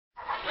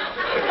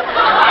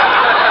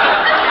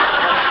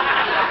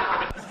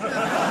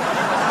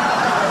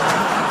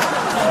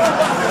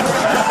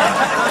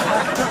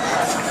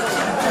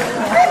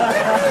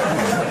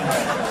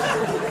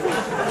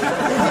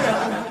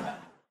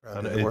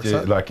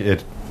like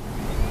it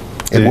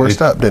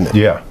worked up, didn't it?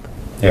 Yeah.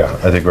 Yeah.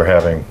 I think we're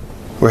having.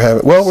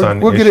 Well,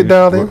 we'll get it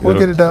dialed in. We'll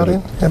get it dialed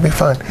in. That'll be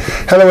fine.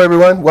 Hello,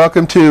 everyone.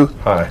 Welcome to.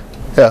 Hi.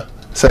 Yeah.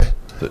 Say.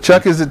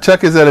 Chuck is at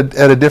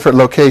a different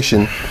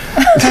location.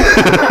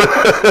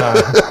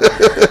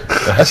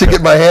 I should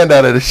get my hand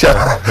out of the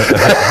shot.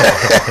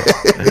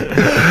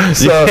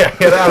 So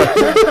get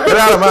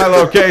out of my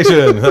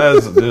location.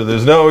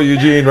 There's no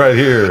Eugene right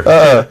here.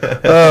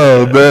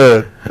 Oh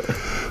man.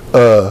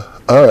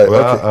 All right.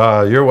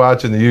 Well, okay. You're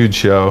watching the EUGE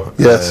show.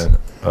 Yes. And,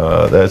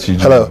 that's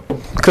Eugene. Hello.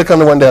 Click on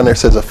the one down there that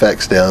says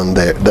effects down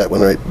there. That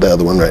one right, the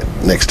other one right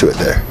next to it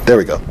there. There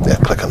we go. Yeah,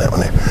 click on that one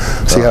there.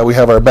 See how we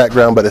have our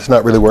background, but it's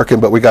not really working,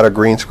 but we got our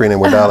green screen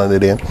and we're dialing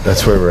it in.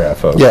 That's where we're at,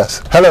 folks.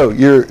 Yes. Hello.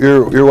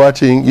 You're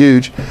watching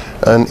EUGE,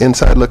 an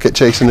inside look at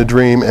chasing the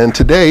dream, and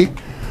today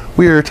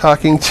we are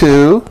talking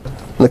to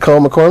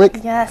Nichole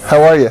McCormack. Yes.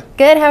 How are you?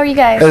 Good. How are you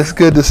guys? It's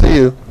good to see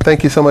you.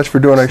 Thank you so much for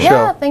doing our show.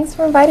 Yeah. Thanks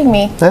for inviting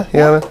me.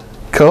 Yeah.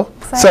 Cool.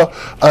 So,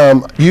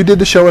 you did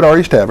the show at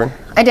Ari's Tavern.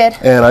 I did.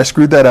 And I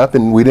screwed that up,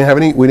 and we didn't have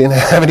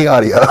any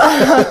audio.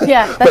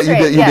 Yeah, that's but you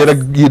right.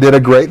 you did a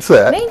great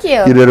set. Thank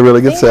you. You did a really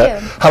good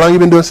set. You. How long have you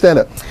been doing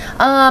stand-up?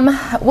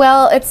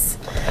 Well, it's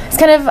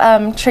kind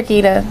of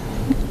tricky to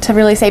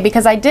really say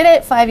because I did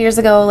it 5 years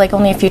ago, like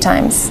only a few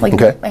times, like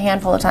a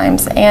handful of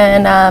times,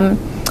 and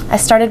I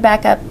started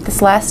back up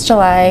this last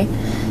July,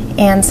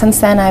 and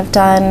since then I've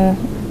done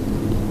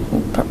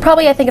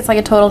probably I think it's like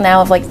a total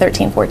now of like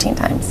 13, 14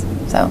 times.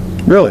 So.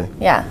 Really?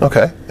 Yeah.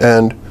 Okay.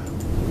 And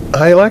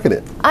how are you liking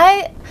it?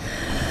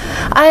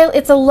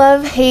 It's a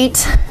love-hate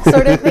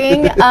sort of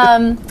thing.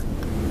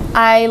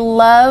 I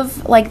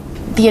love like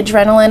the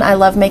adrenaline. I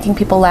love making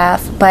people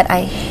laugh, but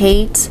I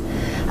hate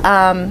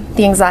the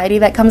anxiety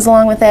that comes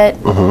along with it.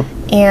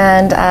 Mm-hmm.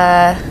 And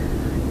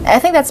I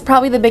think that's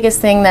probably the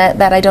biggest thing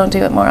that I don't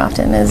do it more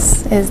often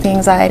is the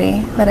anxiety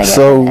that I get.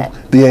 So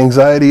the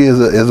anxiety is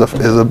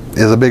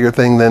a bigger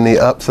thing than the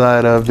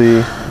upside of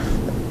the.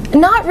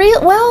 Not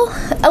real. Well,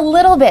 a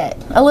little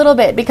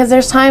bit, because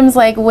there's times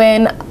like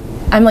when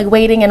I'm like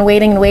waiting, to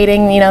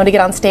get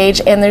on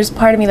stage, and there's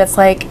part of me that's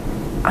like,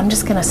 I'm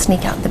just gonna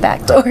sneak out the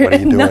back door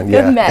and not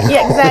get mad.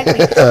 Yeah,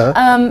 exactly.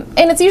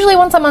 And it's usually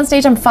once I'm on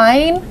stage, I'm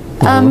fine.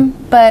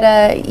 But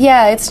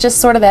yeah, it's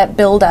just sort of that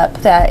build up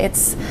that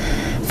it's.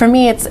 For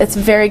me, it's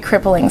very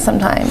crippling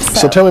sometimes.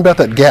 So tell me about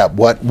that gap.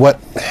 What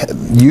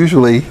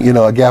usually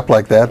a gap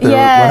like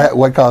that?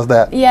 What caused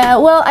that? Yeah.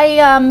 Well, I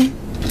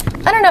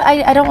don't know.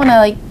 I don't want to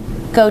like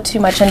go too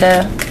much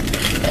into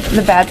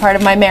the bad part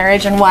of my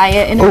marriage and why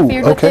it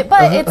interfered with it,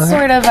 but it's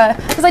sort of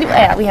because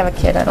we have a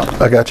kid.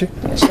 I got you.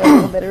 I'm gonna show a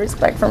little bit of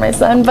respect for my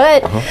son,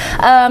 but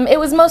it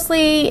was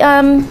mostly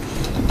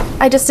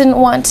I just didn't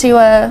want to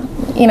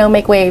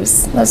make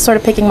waves. I was sort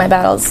of picking my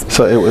battles.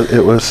 So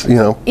it was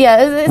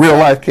real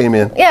life came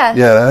in. Yeah.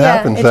 Yeah, that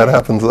happens. That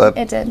happens.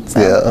 It did. So.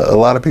 Yeah, a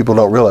lot of people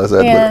don't realize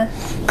that. Yeah.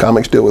 But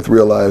comics deal with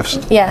real lives.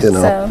 Yeah.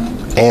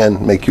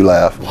 And make you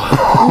laugh.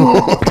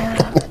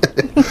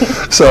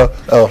 So,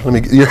 let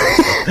me.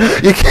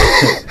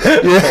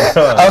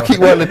 I'll keep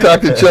wanting to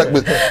talk to Chuck,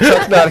 but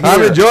Chuck's not here.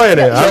 I'm enjoying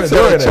it.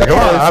 Come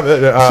on.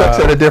 Chuck's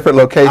at a different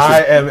location.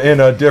 I am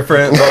in a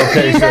different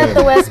location. He's at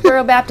the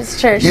Westboro Baptist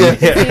Church. You can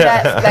see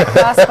that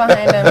cross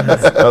behind him.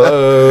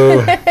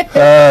 Hello.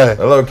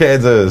 Hello,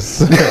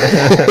 Kansas.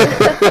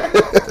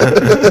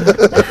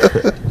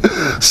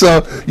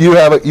 So you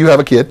have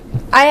a kid.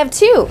 I have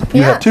two.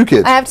 You have two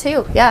kids? I have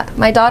two, yeah.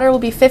 My daughter will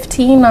be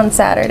 15 on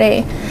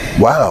Saturday.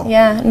 Wow.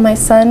 Yeah, and my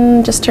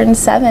son just turned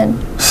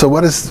 7. So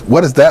what is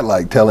that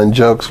like, telling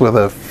jokes with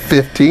a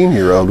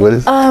 15-year-old? What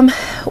is?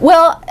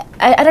 Well,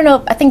 I don't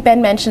know. I think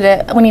Ben mentioned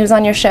it when he was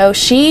on your show.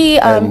 She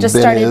just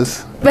started.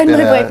 Ben,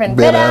 my boyfriend.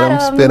 Ben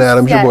Adams. Ben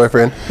Adams, yes. Your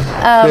boyfriend.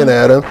 Ben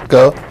Adams.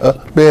 Go.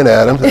 Ben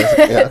Adams.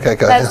 Yeah, okay,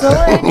 go. That's the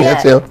one. Yeah.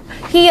 That's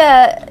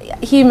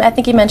him. I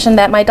think he mentioned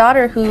that my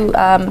daughter, who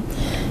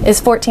is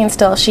 14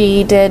 still,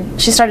 she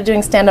started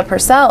doing stand-up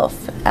herself.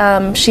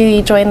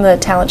 She joined the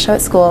talent show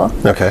at school.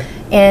 Okay.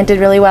 And did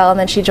really well, and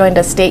then she joined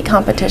a state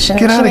competition.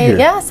 Get out of here.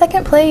 Yeah,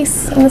 second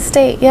place in the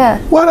state, yeah.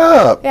 What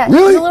up? Yeah,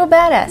 really? She's a little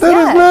badass.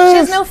 That is nice. She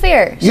has no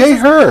fear. Yay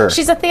her.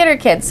 She's a theater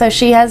kid, so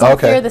she has no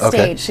fear of the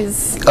stage.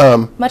 She's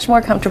much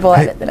more comfortable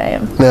at it than I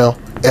am. Now,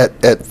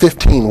 at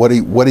 15,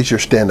 what is your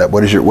stand-up?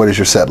 What is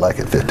your set like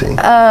at 15?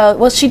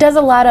 Well, she does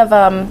a lot of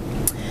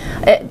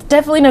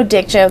definitely no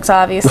dick jokes,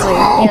 obviously.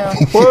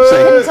 Thank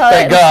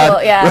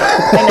God. Yeah,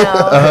 I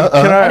know.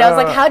 And I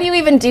was like, how do you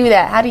even do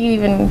that? How do you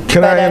even?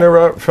 Can I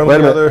interrupt from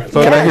the other?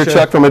 Can I hear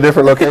Chuck from a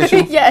different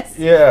location? Yes.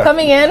 Yeah.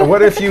 Coming in.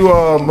 What if you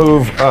all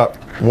move up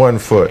 1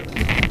 foot?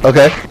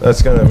 Okay.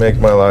 That's gonna make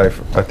my life.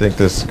 I think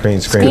this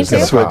green screen is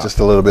gonna switch just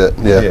a little bit.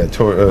 Yeah. Yeah.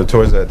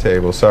 Towards that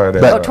table. Sorry.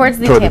 Towards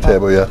the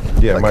table. Yeah.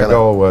 Yeah. My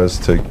goal was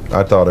to.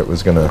 I thought it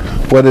was gonna.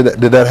 What did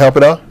that help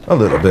it out? A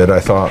little bit.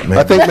 I thought. Maybe.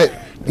 I think.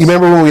 You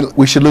remember when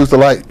we should lose the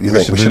light? You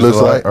think we should lose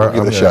the light? Or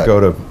give it a shot. Go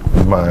to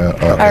my.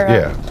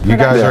 You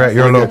guys are at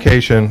your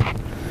location.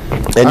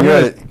 And I'm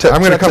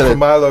going to come from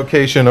my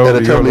location over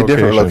to your location. At a totally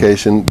different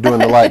location, doing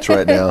the lights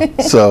right now.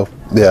 So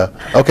Yeah.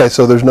 Okay,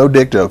 so there's no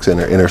dick jokes in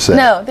her set.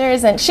 No, there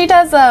isn't. She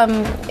does.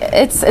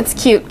 It's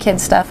cute kid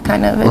stuff,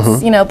 kind of.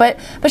 It's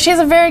but she has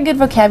a very good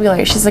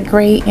vocabulary. She's a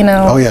great,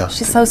 Oh yeah.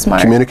 She's so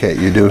smart. Communicate.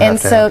 You do. And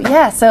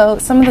so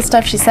some of the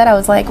stuff she said, I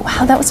was like,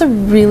 wow, that was a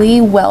really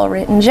well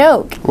written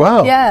joke.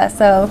 Wow. Yeah.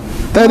 So.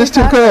 That is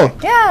too cool.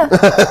 Yeah.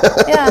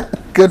 Yeah.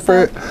 Good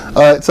for it.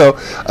 All right. So,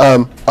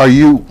 are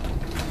you?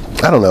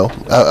 I don't know.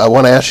 I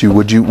want to ask you.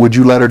 Would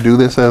you let her do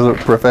this as a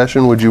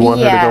profession? Would you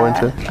want her to go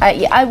into?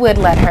 I would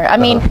let her. I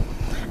mean,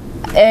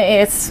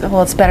 it's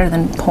better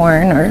than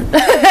porn or.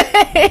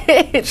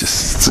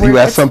 You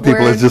ask some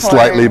people, it's just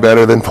slightly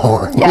better than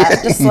porn.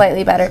 Yeah, just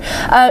slightly better.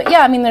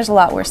 Yeah, I mean, there's a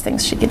lot worse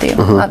things she could do,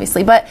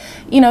 obviously, but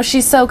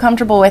she's so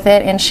comfortable with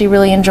it, and she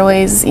really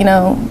enjoys. She's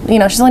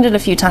only did it a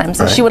few times,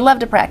 and she would love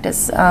to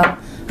practice.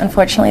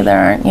 Unfortunately, there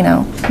aren't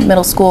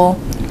middle school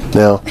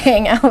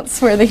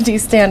hangouts where they do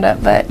stand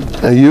up, but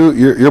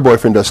your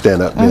boyfriend does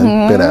stand up,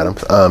 Ben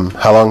Adams.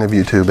 How long have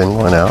you two been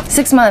going out?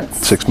 6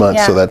 months. 6 months.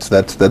 Yeah. So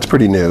that's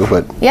pretty new,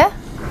 but yeah.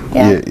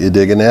 You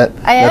digging that?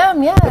 I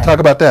am. Yeah. Talk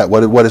about that.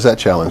 What is that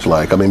challenge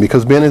like? I mean,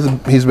 because Ben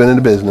he's been in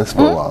the business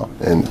for a while,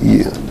 and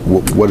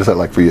what is that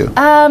like for you?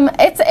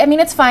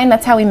 It's fine.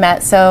 That's how we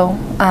met. So.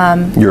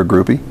 You're a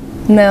groupie?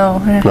 No,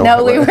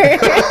 we were.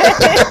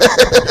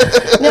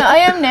 No, I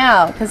am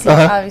now because he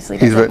obviously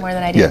does it more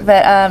than I do. Yeah.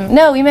 But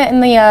no, we met in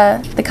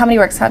the Comedy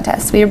Works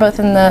contest. We were both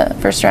in the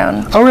first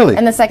round. Oh, really?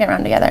 And the second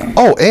round together.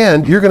 Oh,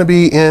 and you're going to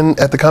be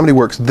at the Comedy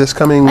Works this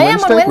coming Wednesday? I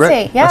am on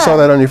Wednesday. Right? Yeah. I saw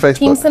that on your Facebook.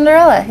 Team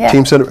Cinderella. Yeah.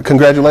 Team Cinderella.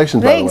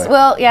 Congratulations, Thanks. by the way.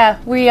 Well, yeah,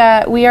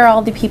 we are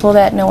all the people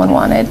that no one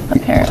wanted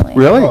apparently.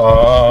 Really?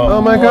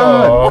 Oh my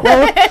God!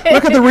 Well,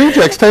 look at the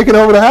rejects taking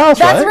over the house.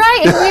 That's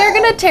right. And we are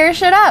going to tear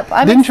shit up.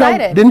 I'm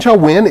excited. Didn't y'all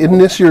win?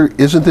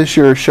 Isn't this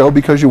your show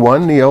because you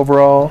won the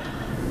overall?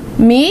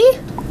 Me?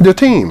 The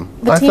team.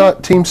 I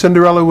thought Team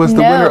Cinderella was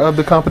the winner of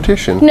the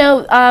competition.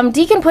 No,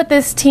 Deacon put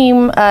this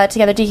team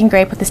together. Deacon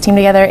Gray put this team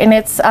together, and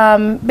it's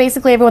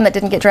basically everyone that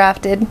didn't get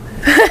drafted.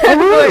 Oh,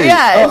 really?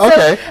 Yeah. Oh,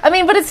 okay. So, I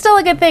mean, but it's still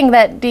a good thing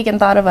that Deacon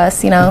thought of us,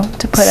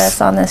 to put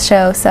us on this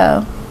show.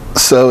 So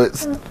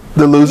it's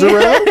the loser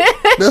round?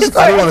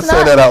 I don't want to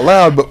say that out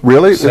loud, but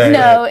really? Say it.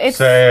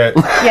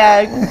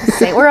 Yeah,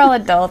 say it. We're all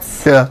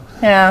adults. Yeah.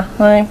 Yeah.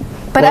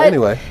 But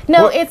anyway.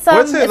 No, it's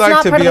what's it it's like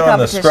not to part be of the Oh, on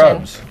the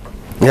competition. Scrubs?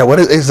 Yeah,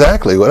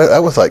 exactly? I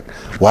was like,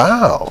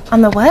 wow.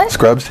 On the what?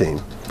 Scrubs team.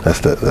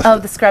 That's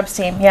the Scrubs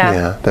team. Yeah.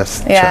 Yeah,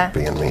 that's Chuck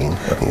being mean.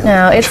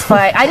 No, it's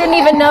fine. I didn't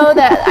even know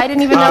that. I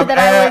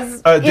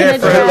was a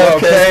different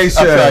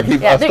location.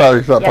 I'm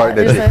sorry.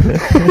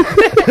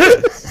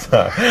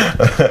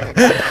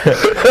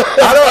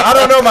 I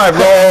don't know my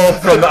role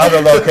from the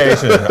other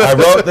location. I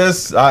wrote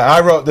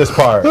this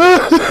part,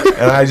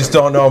 and I just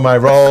don't know my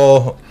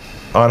role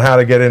on how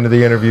to get into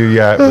the interview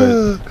yet.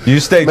 But you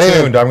stay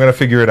tuned. I'm going to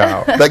figure it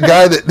out. That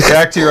guy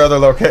back to your other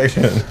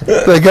location.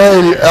 The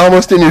guy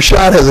almost in your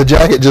shot has a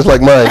jacket just like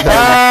mine.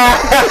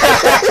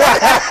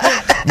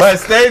 My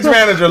stage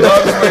manager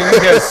loves when you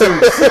get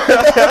suits.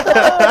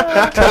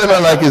 Tell him I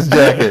like his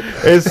jacket.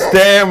 It's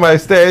Stan, my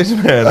stage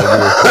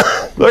manager.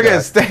 Look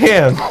at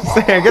Stan.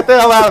 Stan, get the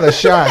hell out of the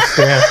shot,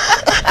 Stan.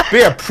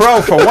 Be a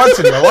pro for once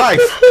in your life.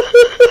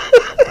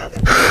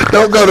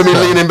 Don't go to me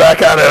leaning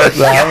back out of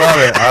it.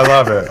 I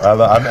love it.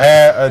 I'm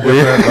at a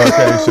different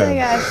location. Oh my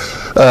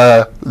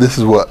gosh. This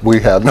is what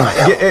we have no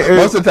idea.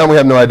 Most of the time we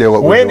have no idea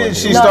what we're doing. When did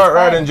she start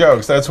writing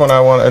jokes? That's when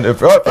I want to.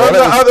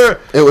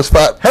 It was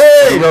fun.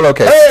 Hey,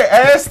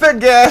 ask the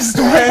guest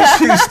when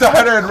she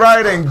started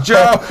writing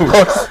jokes.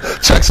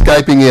 Chuck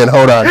Skyping in.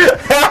 Hold on.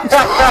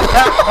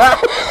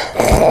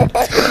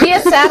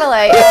 Via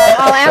satellite.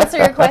 I'll answer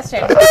your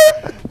question.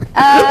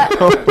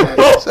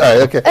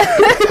 Sorry. Okay.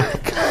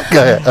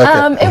 Go ahead. Okay.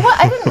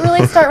 I didn't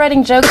really start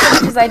writing jokes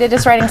because I did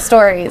just writing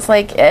stories,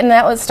 and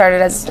that was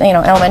started as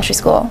elementary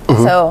school.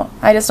 So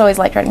I just always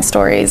liked writing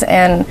stories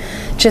and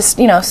just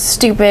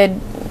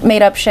stupid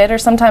made up shit, or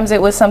sometimes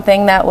it was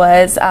something that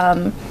was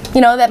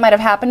that might have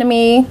happened to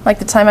me, like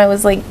the time I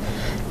was like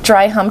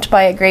dry humped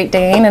by a Great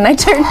Dane, and I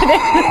turned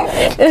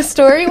it into a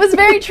story. It was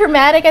very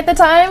traumatic at the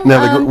time.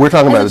 Now, we're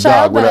talking about a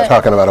dog. We're not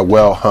talking about a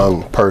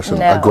well-hung person,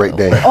 a Great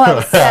Dane. Oh, I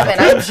was 7.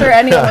 I'm sure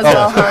anyone was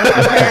well-hung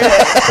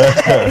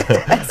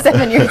at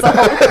 7 years old.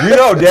 You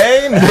know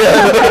Dane?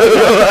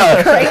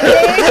 Great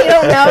Dane? You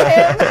don't know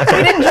him?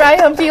 He didn't dry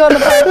hump you on the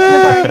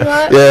parking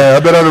lot? Yeah,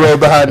 I've been on the road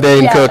behind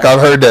Dane Cook. I've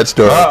heard that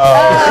story. Come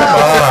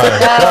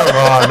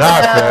on.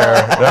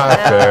 Not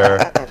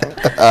fair.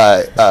 All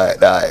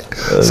right.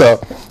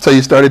 So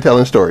you started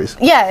telling stories.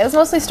 Yeah, it was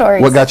mostly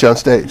stories. What got you on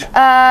stage?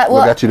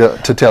 What got you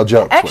to tell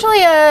jokes?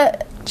 Actually,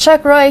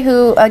 Chuck Roy,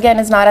 who again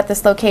is not at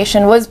this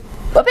location, was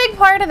a big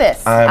part of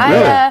this. I'm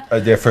at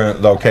a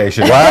different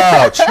location.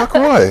 Wow, Chuck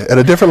Roy at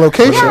a different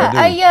location.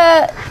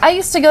 Yeah, I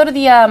used to go to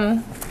the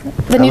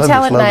new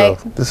talent night.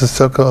 This is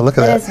so cool. Look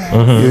at that.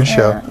 EUGE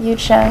show. EUGE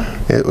show.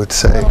 It would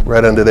say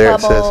right under there.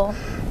 It says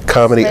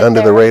comedy right under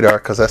there. the radar,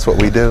 because that's what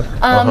we do.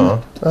 I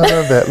love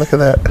that. Look at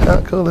that.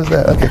 How cool is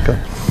that? Okay, cool.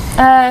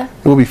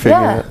 We'll be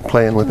figuring it,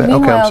 playing with that. Okay,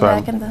 I'm Meanwhile,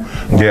 sorry. back in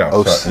the, Yeah.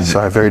 Oh,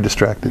 sorry, very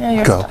distracted.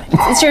 you're Go. fine.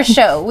 It's your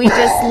show. We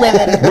just live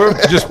in. We're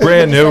just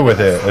brand new with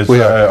it. It's,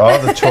 We are. all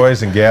the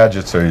toys and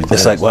gadgets are.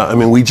 It's like, well, I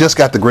mean, we just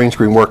got the green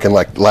screen working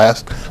like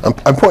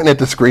I'm pointing at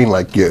the screen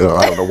like, you know,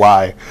 I don't know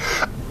why.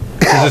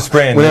 it's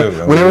brand new.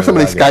 Whenever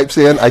somebody Skypes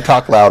in, I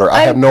talk louder.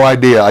 I have no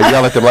idea. I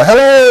yell at them like,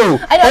 hello,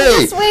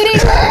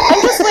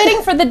 I'm just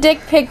waiting for the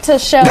dick pic to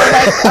show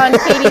like on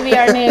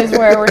KDVR News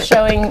where we're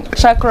showing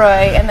Chuck Roy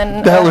and then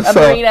a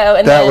burrito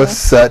and that then was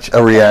such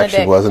a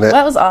reaction, wasn't it?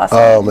 That was awesome.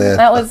 Oh man,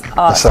 that was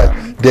awesome.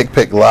 It's like dick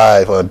pic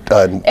live on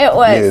It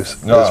was.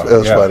 news. It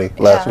was funny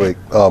last week.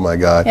 Oh my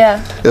god.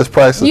 Yeah. It was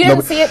priceless. You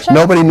didn't see it, Chuck?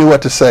 Nobody knew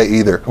what to say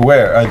either.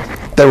 Where?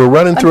 They were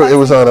running through. It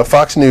was on a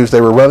Fox News.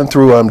 They were running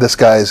through this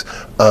guy's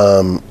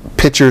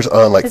pictures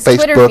on like His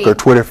Twitter Facebook feed. or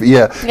Twitter.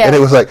 Yeah, and it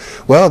was like,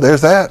 well,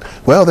 there's that.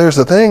 Well, there's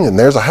the thing, and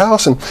there's a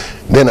house, and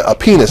then a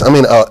penis. I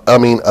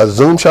mean, a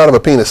zoom shot of a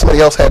penis. Somebody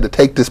else had to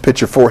take this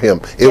picture for him.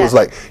 It was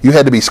like you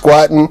had to be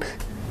squatting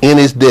in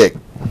his dick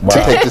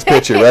to take this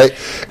picture, right?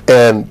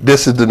 And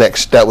this is the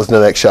next. That was the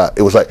next shot.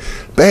 It was like,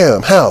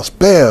 bam, house,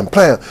 bam,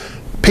 bam.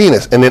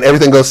 Penis, and then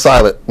everything goes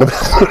silent.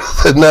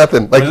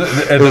 Nothing. Like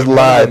it was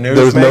live.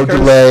 There was no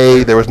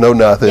delay. There was no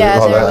nothing. Yeah,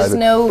 there was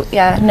no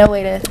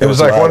way to. It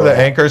was like one of the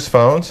anchors'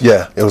 phones.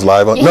 Yeah, it was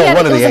live on. He No, had,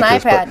 one of it the was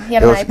anchors. an iPad. He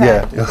had an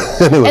iPad.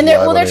 Yeah, And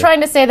they're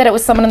trying to say that it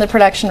was someone in the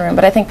production room,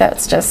 but I think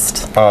that's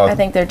just. I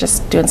think they're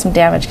just doing some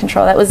damage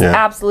control. That was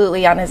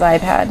absolutely on his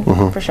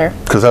iPad for sure.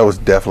 Because that was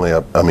definitely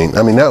a. I mean,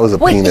 that was a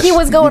penis. He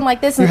was going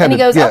like this, and then he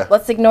goes, "Oh,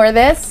 let's ignore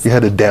this." You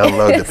had to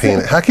download the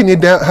penis. How can you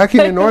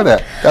ignore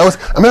that? That was.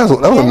 I mean,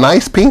 that was a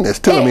nice penis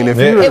too. I mean, if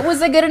you. It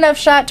was a good enough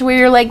shot to where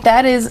you're like,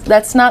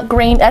 that's not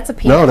grain. That's a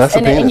penis. No, that's a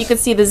penis. And you could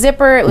see the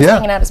zipper. It was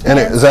hanging out his pants. And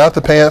it was out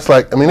the pants.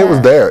 Like, I mean, it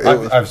was there.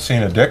 I've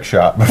seen a dick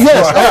shot before.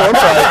 Yes. Oh, I'm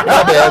sorry.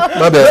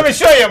 My bad. Let me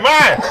show you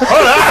mine.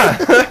 Hold on.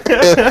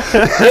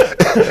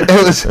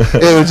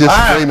 It was just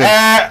I'm screaming.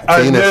 at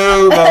a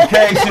new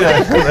location.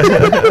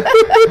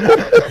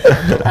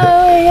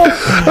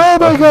 Oh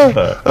my god.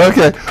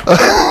 Okay.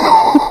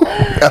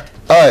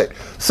 All right.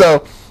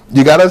 So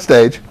you got on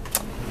stage.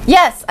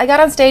 Yes, I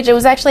got on stage. It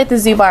was actually at the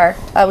Zoo Bar.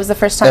 It was the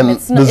first time. And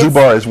the Zoo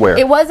Bar is where?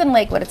 It was in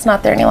Lakewood. It's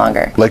not there any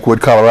longer.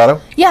 Lakewood,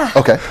 Colorado? Yeah.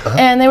 Okay.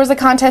 And there was a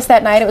contest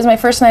that night. It was my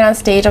first night on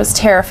stage. I was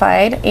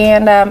terrified.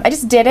 And I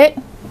just did it.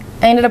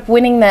 I ended up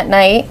winning that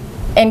night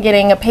and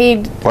getting a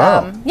paid,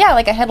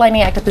 like a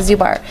headlining act at the Zoo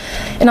Bar.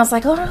 And I was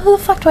like, oh, who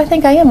the fuck do I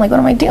think I am? Like, what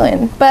am I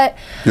doing? But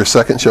your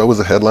second show was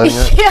a headlining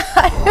act? Yeah.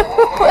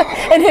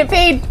 And it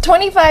paid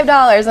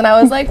 $25. And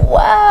I was like,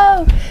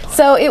 wow.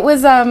 So it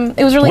was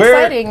really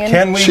exciting. And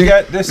can we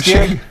get this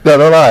gig? No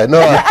lie.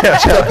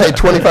 She got paid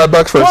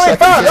 $25 for a second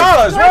gig.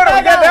 $25. Where do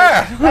we get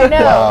that? I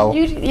know. Wow.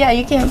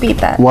 You can't beat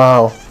that.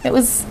 Wow. It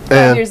was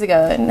 5 years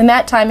ago, and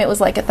that time it was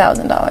like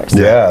 $1,000.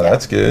 Yeah,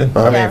 that's good.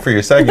 I mean, for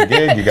your second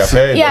gig, you got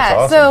paid. Yeah,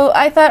 that's awesome. so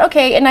I thought,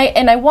 okay, and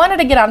I wanted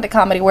to get onto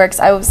Comedy Works.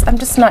 I'm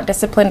just not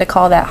disciplined to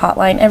call that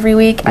hotline every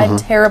week. I'm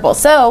terrible.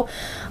 So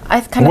I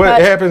kind of what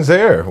thought, happens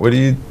there? What do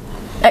you?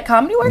 at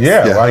Comedy Works?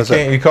 Yeah, why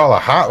can't you call a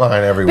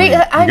hotline every week? You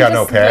got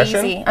no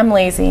passion? Lazy. I'm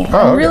lazy.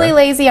 Oh, I'm really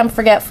lazy. I'm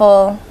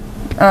forgetful.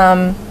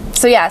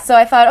 So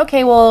I thought,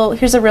 okay, well,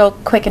 here's a real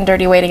quick and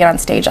dirty way to get on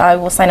stage. I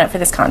will sign up for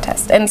this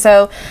contest. And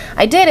so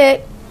I did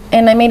it,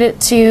 and I made it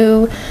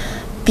to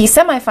the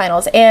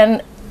semifinals.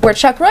 And where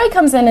Chuck Roy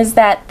comes in is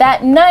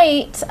that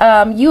night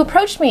you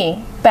approached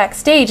me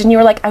backstage, and you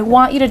were like, I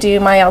want you to do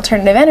my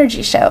alternative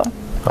energy show.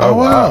 Oh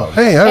wow!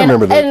 Hey, I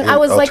remember that. And I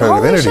was like,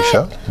 Alternative holy Energy shit!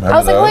 show. I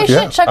was like, holy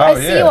shit, Chuck! I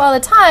see you all the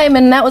time,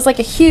 and that was like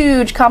a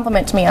huge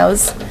compliment to me.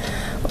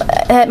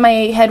 My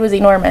head was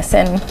enormous,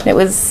 and it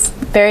was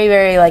very,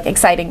 very like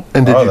exciting.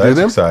 And did you do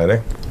them?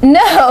 Exciting. No,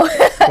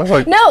 I was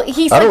like, no.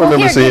 He said, I don't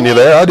remember seeing you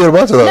there. I did a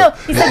bunch of those. No,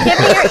 he said, give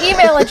me your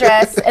email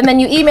address, and then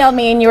you emailed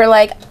me, and you were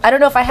like, I don't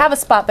know if I have a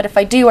spot, but if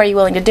I do, are you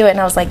willing to do it? And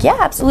I was like, yeah,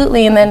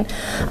 absolutely. And then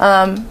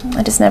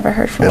I just never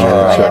heard from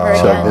Chuck Roy ever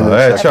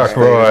again. Chuck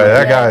Roy,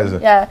 that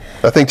guy's. Yeah.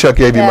 I think Chuck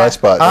gave you my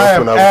spot. I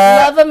am at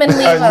love him and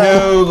leave him. a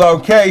new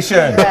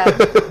location. Yeah.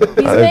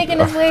 He's making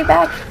his way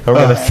back. I'm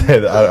gonna say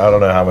that I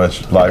don't know how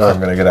much life I'm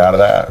gonna get out of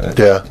that.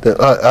 Yeah,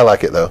 I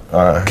like it though.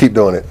 Keep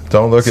doing it.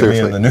 Don't look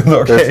Seriously. at me in the new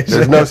location.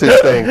 There's no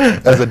such thing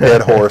as a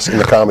dead horse in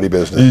the comedy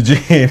business.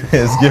 Eugene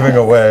is giving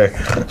away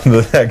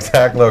the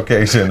exact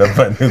location of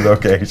my new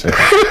location.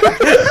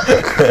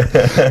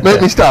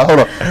 Make me stop. Hold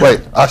on.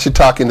 Wait, I should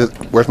talk into.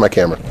 Where's my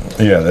camera?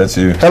 Yeah, that's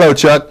you. Hello,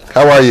 Chuck.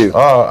 How are you?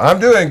 Oh, I'm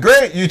doing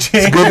great,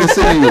 Eugene. It's good to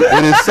see you.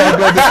 It is so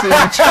good to see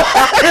you, Chuck.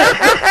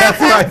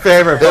 That's my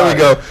favorite part. There we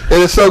go.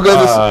 It is so good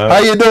to see. How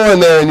you doing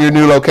there in your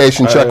new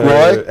location, Chuck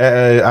Roy?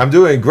 I'm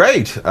doing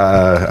great.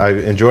 I'm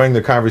enjoying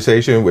the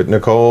conversation with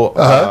Nichole.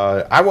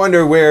 I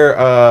wonder where,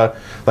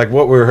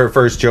 what were her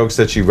first jokes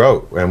that she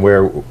wrote, and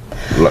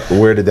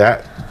where did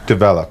that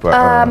develop?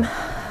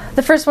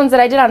 The first ones that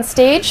I did on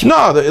stage?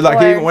 No,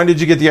 when did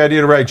you get the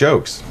idea to write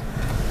jokes?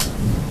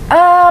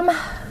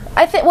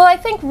 I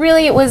think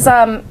really it was,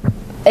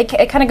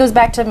 it kind of goes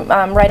back to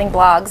writing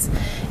blogs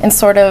and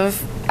sort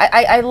of,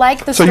 I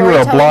like the So you were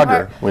a storytelling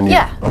blogger part. when you...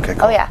 Yeah. Okay,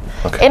 cool. Oh, yeah.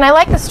 Okay. And I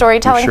like the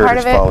storytelling Your shirt part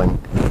is of it. falling.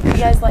 You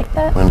guys like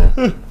that?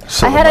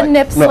 So I had a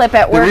nip slip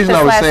at work The reason this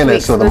I was last saying that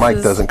week, so the so mic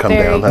this doesn't is come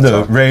very- down. That's The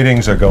all.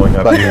 ratings are going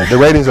up But here. the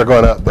ratings are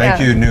going up. But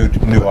Thank you, new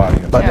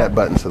audience. button Yeah. that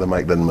button so the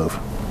mic doesn't move.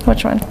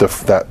 Which one?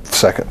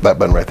 That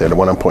button right there, the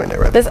one I'm pointing at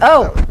right This. there.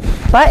 Oh, That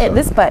one. button.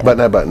 This button. Button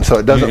that button so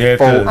it doesn't You have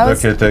fold. to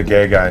look at the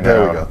gay guy now.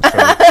 There we go. So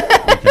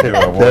we can do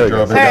a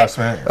wardrobe All right.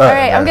 adjustment. All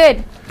right, I'm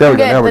good. There we I'm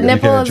go, good. now we're The good. You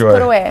nipple can is enjoy.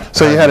 put away.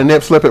 So you had a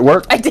nip slip at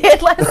work? I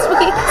did last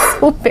week.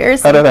 So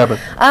embarrassing. How'd that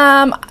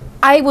happen?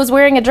 I was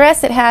wearing a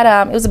dress. It had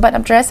it was a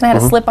button-up dress, and I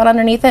had a slip on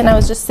underneath it, and I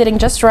was just sitting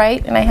just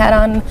right, and I had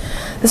on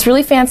this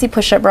really fancy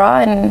push-up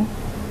bra, and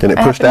And it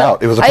I pushed happened out.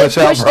 to- It was a I push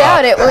out pushed bra.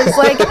 out. It was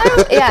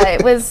like, yeah,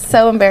 it was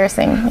so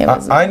embarrassing. It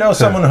was. I know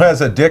someone who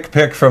has a dick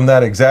pic from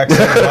that exact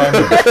same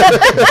moment.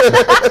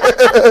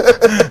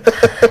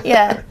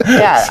 Yeah.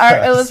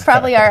 It was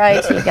probably our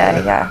IT guy.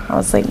 Yeah, I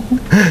was like,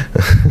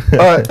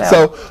 All right.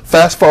 So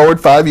fast forward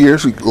 5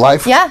 years,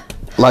 life. yeah.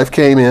 Life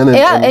came in. And,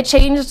 Yeah, and it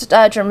changed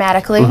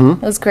dramatically.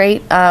 It was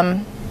great.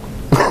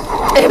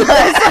 It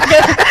was.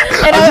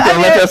 And I'm just gonna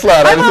let that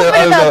slide. I'm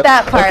open about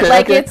that part. Okay,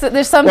 like okay.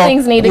 there's some Well,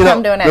 things need to you know,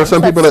 come to an end. There's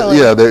some That's people that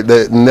totally-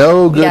 that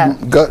no good Yeah.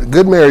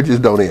 good marriages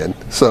don't end.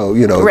 So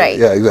you know. Right.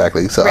 Yeah,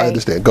 exactly. So I Right.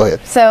 understand. Go ahead.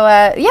 So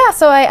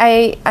so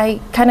I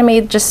kind of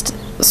made just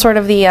sort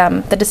of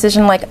the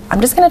decision, like,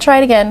 I'm just gonna try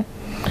it again.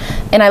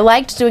 And I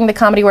liked doing the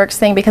Comedy Works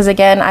thing because,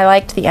 again, I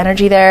liked the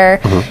energy there,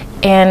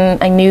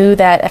 and I knew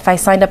that if I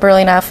signed up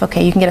early enough,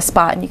 okay, you can get a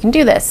spot and you can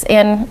do this.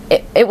 And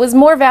it was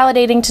more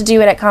validating to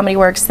do it at Comedy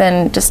Works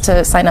than just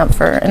to sign up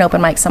for an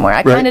open mic somewhere.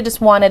 I kind of just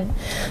wanted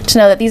to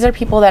know that these are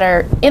people that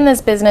are in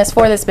this business,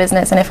 for this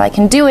business, and if I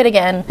can do it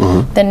again,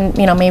 then,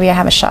 you know, maybe I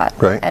have a shot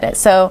at it.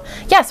 So,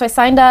 yeah, so I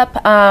signed up,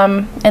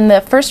 and the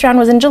first round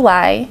was in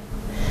July.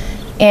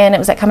 And it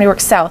was at Comedy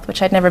Works South,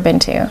 which I'd never been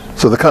to.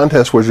 So the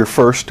contest was your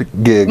first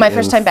gig. My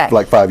first time back.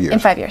 Like 5 years. In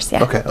 5 years,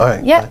 yeah. Okay. All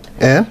right. Yeah.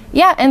 And?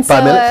 Yeah, and so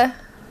 5 minutes?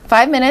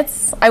 5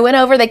 minutes. I went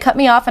over. They cut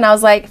me off, and I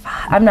was like,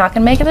 "I'm not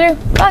gonna make it through."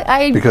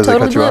 Because they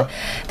cut you off?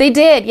 They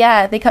did.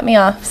 Yeah, they cut me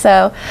off.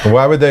 So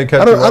Why would they cut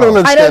I don't you off?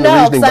 understand I don't the know,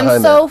 reasoning because I'm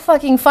behind so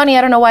fucking funny.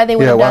 I don't know why they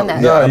would have Yeah, done why-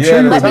 that. yeah, No, I'm you sure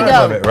had you a Let me time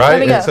go. limit, right? Let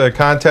me go. It's a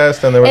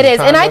contest, and there was It a is,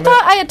 time and I limit?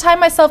 thought I had timed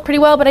myself pretty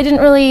well, but I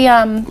didn't really.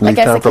 I Leave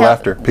guess time it for count-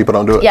 laughter. People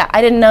don't do it. Yeah,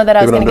 I didn't know that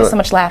I was People going to don't get do so it.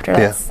 much laughter.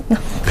 Yeah.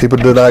 That's People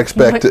do not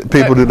expect it.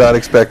 People do not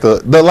expect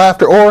the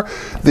laughter or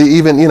the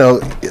even, you know,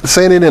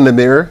 saying it in the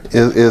mirror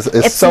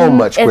is so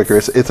much quicker.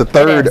 It's a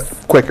third is.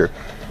 quicker.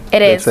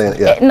 It is. saying it,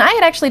 yeah. And I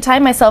had actually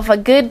timed myself a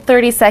good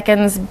 30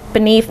 seconds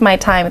beneath my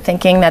time,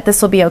 thinking that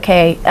this will be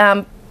okay.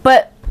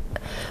 But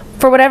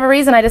for whatever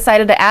reason, I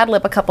decided to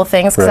ad-lib a couple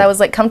things because Right. I was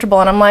like comfortable,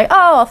 and I'm like,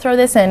 oh, I'll throw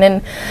this in.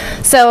 And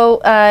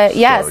so, So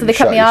so you they cut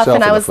shot me off, yourself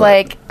and in I the was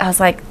foot.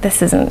 like,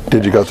 this isn't.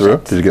 Did you go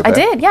through? Did you get I back?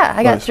 did, yeah.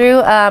 I got Nice.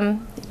 through.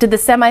 Did the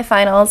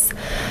semifinals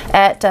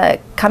at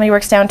Comedy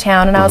Works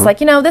downtown, and I was like,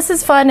 you know, this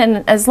is fun,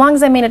 and as long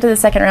as I made it to the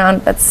second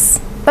round, that's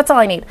all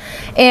I need.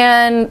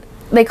 And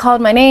they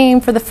called my name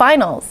for the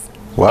finals.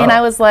 Wow. And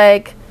I was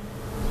like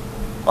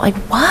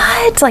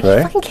what? Like, Right?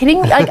 you fucking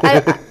kidding me? Like,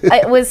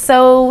 it was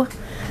so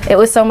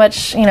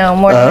much, you know,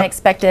 more than I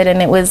expected,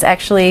 and it was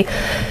actually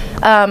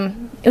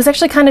kind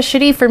of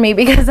shitty for me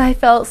because I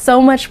felt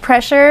so much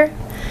pressure.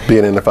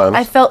 Being in the finals.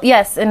 I felt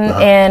yes, and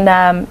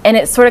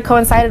it sort of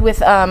coincided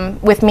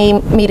with me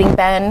meeting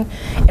Ben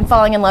and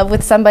falling in love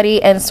with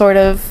somebody and sort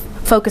of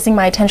focusing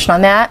my attention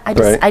on that.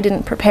 I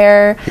didn't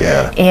prepare.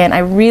 Yeah. And I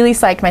really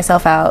psyched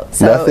myself out.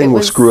 So Nothing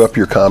will screw up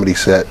your comedy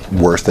set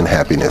worse than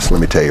happiness.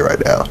 Let me tell you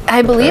right now.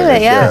 I believe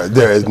it. Yeah.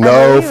 There is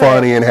no believe it.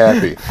 funny and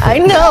happy. I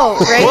know,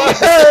 right?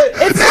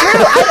 It's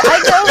true.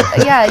 I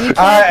don't. Yeah, you can't.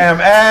 I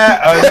am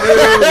at a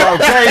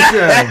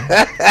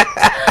new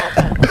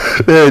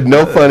location. There is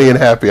no funny and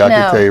happy. I No.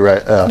 can tell you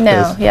right now.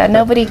 No, yeah,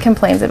 nobody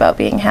complains about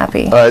being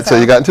happy. All right, so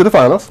you got into the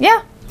finals.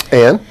 Yeah.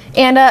 And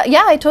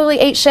Yeah, I totally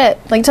ate shit.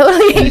 Like,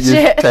 totally ate you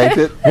shit. tanked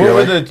it. What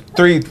Really?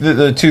 were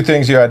the two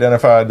things you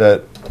identified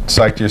that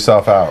psyched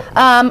yourself out?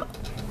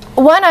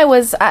 One, I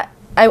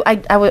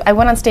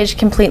went on stage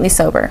completely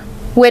sober,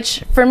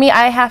 which for me,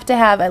 I have to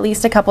have at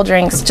least a couple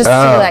drinks just to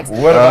relax.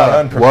 What about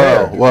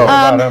unprepared? whoa. What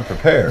about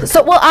unprepared?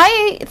 So, well,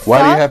 I Why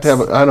do you thought- have to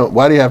have?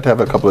 Why do you have to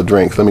have a couple of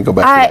drinks? Let me go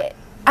back to that.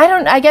 I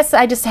don't. I guess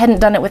I just hadn't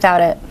done it without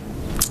it.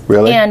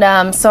 Really?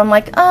 And so I'm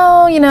like,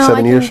 oh, you know,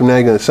 7 years from now,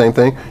 you're gonna the same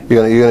thing.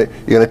 You're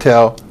gonna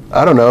tell,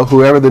 I don't know,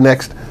 whoever the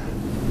next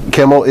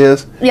Kimmel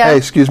is. Yeah. Hey,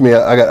 excuse me,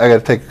 I got to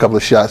take a couple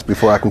of shots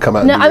before I can come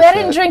out. No, and I do mean, I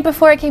this didn't set. drink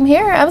before I came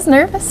here. I was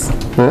nervous.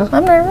 Yeah?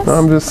 I'm nervous.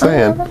 I'm just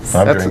saying. nervous.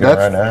 I'm drinking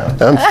right now.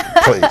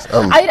 Please.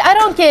 I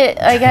don't get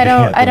like I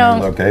don't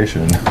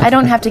Location. I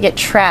don't have to get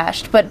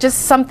trashed, but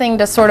just something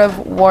to sort of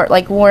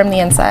warm the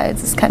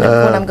insides is kind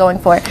of what I'm going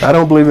for. I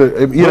don't believe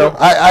it. You know,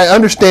 I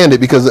understand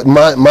it because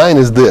mine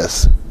is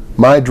this.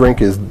 My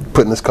drink is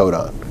putting this coat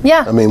on.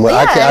 Yeah. I mean, Well,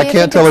 yeah, I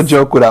can't tell a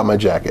joke without my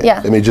jacket. Yeah.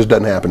 I mean, it just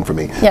doesn't happen for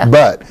me. Yeah.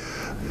 But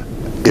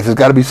if it's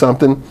got to be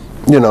something,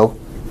 you know,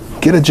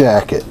 get a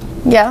jacket.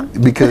 Yeah.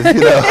 Because,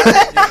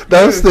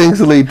 those things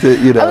lead to,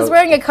 I was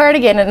wearing a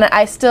cardigan and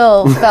I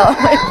still fell on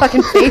my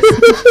fucking face.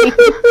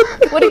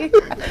 What are you?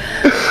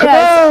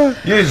 Yeah.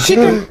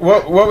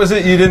 What was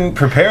it you didn't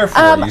prepare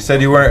for? You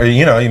said you weren't,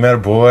 you met a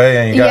boy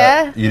and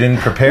you didn't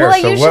prepare.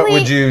 Well, so what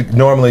would you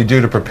normally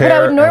do to prepare? What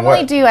I would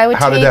normally do, I would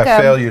how take... How did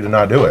that fail you to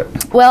not do it?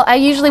 Well, I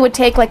usually would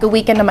take like a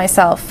weekend to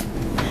myself.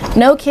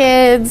 No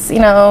kids,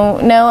 no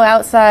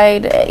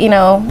outside,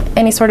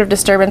 any sort of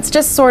disturbance.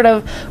 Just sort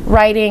of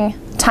writing,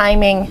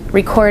 timing,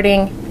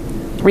 recording,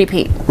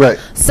 repeat. Right.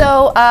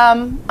 So I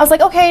was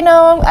like, okay,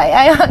 no,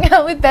 I hung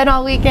out with Ben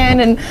all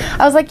weekend, and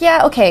I was like,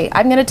 yeah, okay,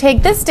 I'm going to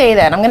take this day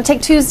then. I'm going to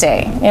take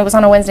Tuesday. It was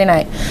on a Wednesday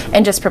night,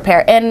 and just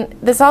prepare. And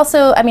this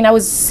also, I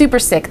was super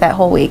sick that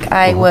whole week.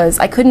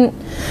 I couldn't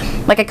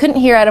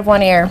hear out of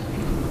one ear.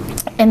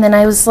 And then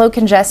I was so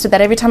congested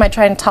that every time I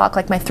tried and talk,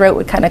 like my throat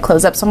would kind of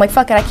close up. So I'm like,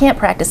 fuck it, I can't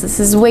practice. This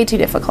is way too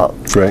difficult.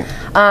 Right.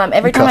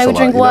 Every time I would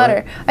drink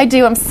water. I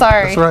do, I'm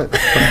sorry. That's right.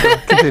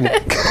 Continue. Go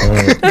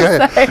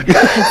ahead.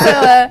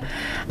 So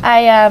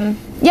I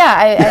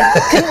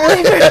couldn't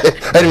really...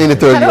 I didn't mean to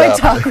throw you out. How do I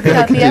talk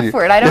without the F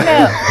word? I don't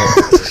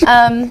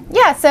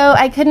know. So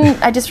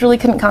I just really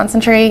couldn't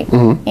concentrate.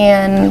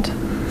 And...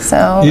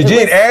 So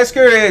Eugene, ask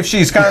her if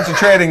she's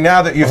concentrating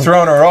now that you've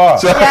thrown her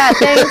off. Yeah,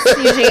 thanks,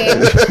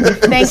 Eugene.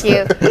 Thank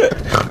you.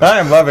 I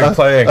am loving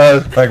playing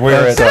like we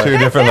were at two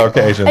different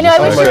locations. I know, I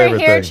wish you were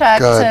here,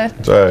 Chuck.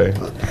 Sorry.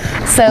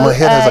 So, my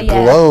head has a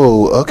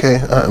glow.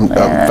 Okay, I'm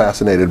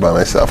fascinated by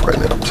myself right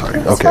now. I'm sorry.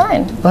 It's okay.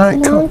 fine. All right,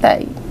 cool. Like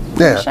that.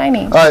 Yeah.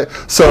 Shiny. All right,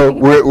 so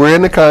we're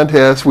in the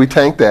contest. We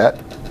tanked that.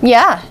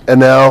 Yeah. And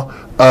now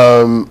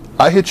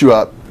I hit you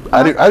up.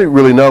 I didn't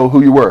really know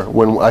who you were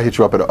when I hit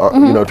you up at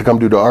to come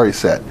do the Ari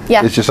set.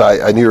 Yeah. It's just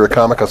I knew you were a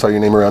comic. I saw your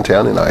name around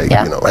town, and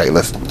hey,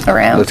 let's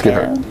get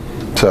her.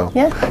 So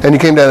and you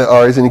came down at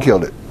Ari's and you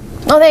killed it.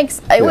 Oh,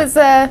 thanks. It was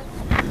I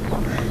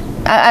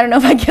don't know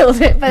if I killed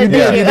it, but you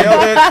killed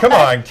it. Come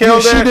on,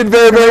 killed it. She did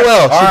very, very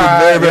well. She did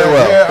very, very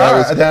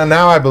well. Yeah,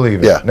 now I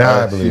believe it. Yeah.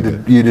 Now I believe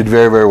it. You did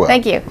very, very well.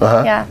 Thank you.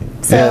 Yeah.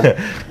 So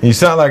you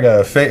sound like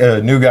a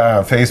new guy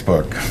on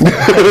Facebook.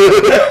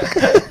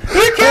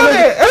 You killed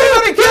it.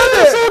 Everybody killed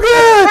it. So good.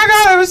 Oh my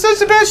God, it was such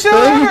the best show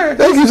ever.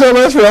 Thank you so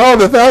much for all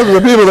the thousands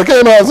of people that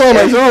came out and saw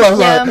my show last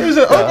night. It was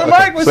an open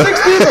mic with 6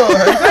 people.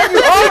 Thank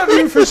you, all of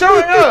you, for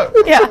showing up.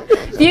 Yeah.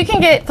 If you can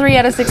get 3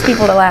 out of 6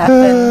 people to laugh,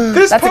 then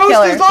this that's post a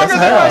killer. is longer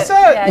than my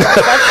set.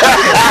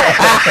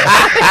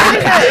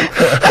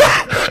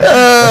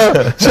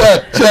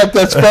 Chuck,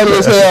 that's funny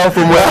as hell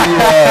from where you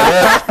are.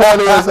 That's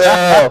funny as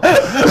hell.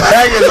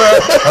 Thank you,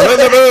 sir. I'm in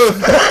the booth.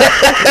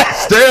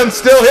 Stand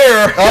still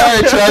here. All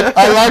right, Chuck.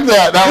 I like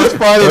that. That was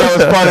funny.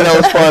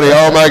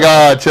 Oh my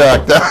God,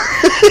 Chuck.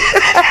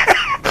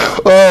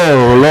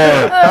 Oh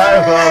Lord.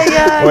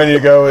 God. When you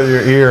go with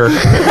your ear.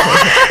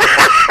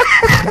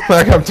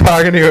 Like I'm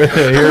talking to you with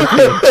the earpiece.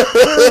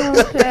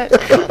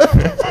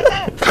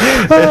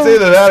 It's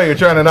either that or you're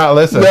trying to not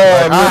listen. No,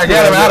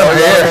 get him out of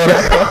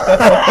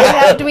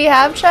here. Do we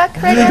have Chuck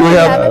right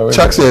now?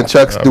 Chuck's in.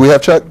 Do we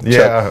have Chuck?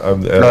 Yeah. Chuck. All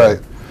right.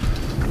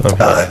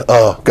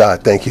 Oh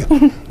God, thank you.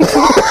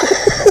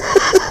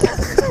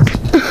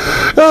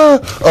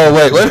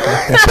 Wait.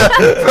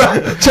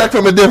 Chuck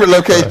from a different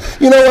location.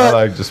 You know what?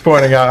 I just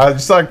pointing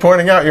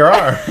out your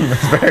arm.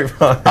 It's very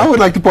fun. I would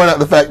like to point out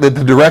the fact that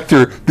the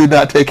director did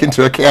not take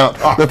into account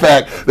the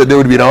fact that there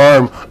would be an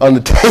arm on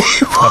the table.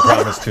 I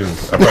promise to.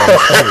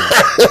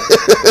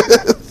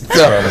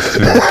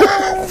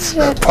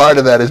 Part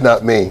of that is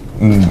not me.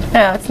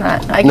 No, it's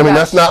not. I mean,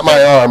 that's not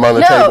my arm on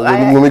the table.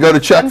 When we go to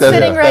Chuck, I'm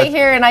sitting right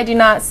here, and I do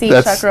not see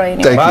Chuck Roy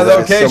anymore. My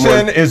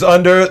location is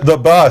under the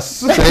bus.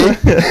 See?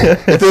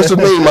 If this was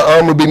me, my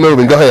arm would be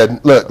moving. Go ahead.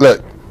 Look.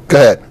 Go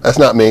ahead. That's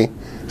not me.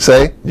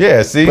 Say?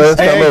 Yeah, see? Well,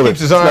 He keeps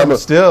his arm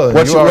still.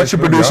 What's your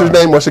producer's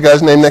name? What's the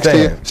guy's name next to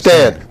you?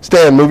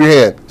 Stan. Move your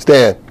hand.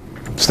 Stan.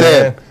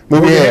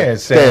 Move your hand.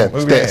 Stan.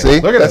 See?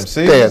 Look at him.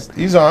 See?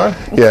 He's on.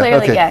 Yeah.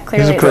 Okay.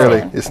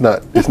 Clearly. It's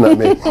not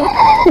me.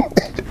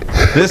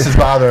 This is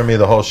bothering me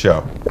the whole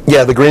show.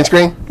 Yeah, the green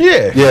screen?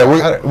 Yeah.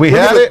 We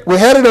had it. We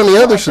had it on the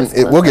other side.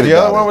 We'll get it. The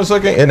other one was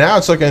looking, and now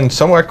it's looking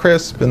somewhat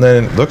crisp, and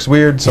then it looks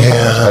weird sometimes.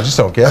 Yeah. I just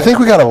don't get it. I think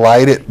we got to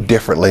light it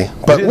differently,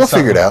 but we'll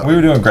figure it out. We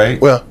were doing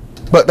great. Well,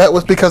 but that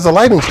was because the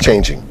lighting's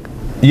changing.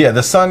 Yeah,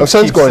 the sun's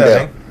going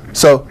setting down.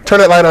 So turn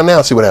that light on now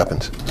and see what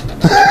happens.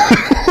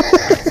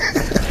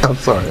 I'm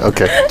sorry.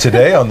 Okay.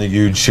 Today on the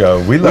EUGE show,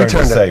 we learned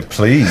to say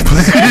please.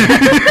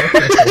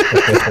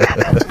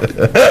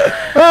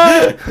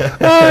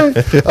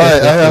 All right,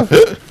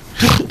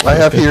 I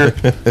have here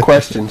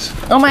questions.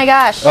 Oh my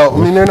gosh. Oh, I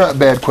mean, they're not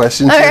bad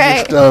questions. All they're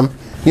right.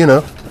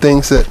 just,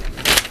 things that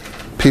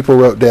people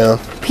wrote down.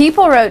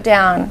 People wrote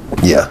down.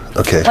 Yeah.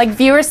 Okay. Like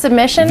viewer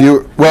submission?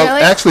 Well,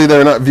 really? Actually,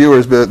 they're not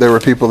viewers, but they were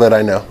people that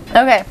I know.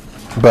 Okay.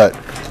 But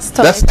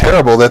that's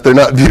terrible that they're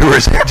not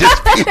viewers. They're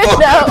just people.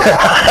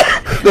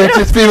 They're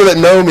just people that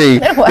know me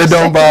that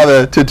don't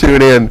bother to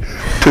tune in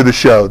to the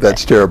show.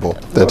 That's terrible.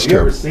 That's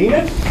terrible. You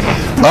ever seen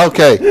it?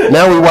 Okay.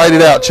 Now we white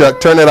it out, Chuck.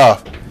 Turn it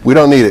off. We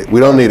don't need it.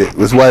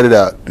 Let's white it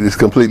out. It's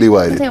completely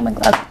whited. Take my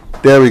glove.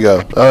 There we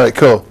go. All right,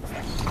 cool.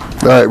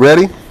 All right,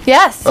 ready?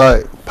 Yes. All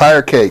right, pie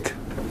or cake?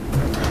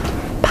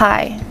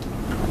 Pie.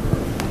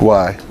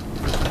 Why?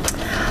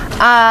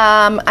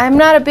 I'm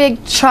not a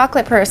big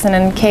chocolate person,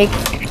 and cake.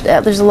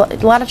 There's a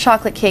lot of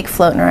chocolate cake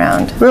floating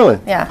around. Really?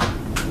 Yeah.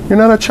 You're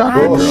not a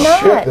chocolate I'm girl. not.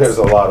 Shit, there's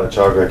a lot of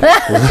chocolate.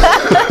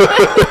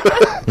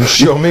 You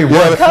show me one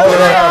Go to floating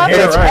my around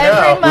here office right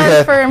every now.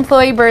 month for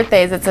employee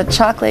birthdays. It's a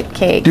chocolate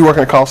cake. Do you work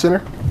in a call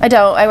center? I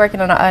don't. I work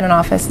in an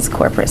office. It's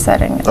corporate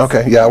setting. It's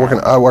Okay, yeah,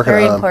 I work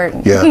very in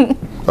important. Yeah.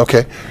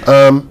 Okay.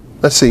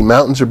 Let's see,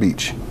 mountains or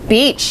beach?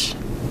 Beach.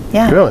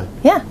 Yeah. Really?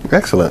 Yeah.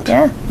 Excellent.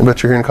 Yeah. I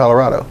bet you're here in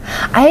Colorado.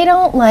 I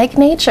don't like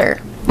nature.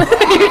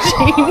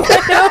 Eugene.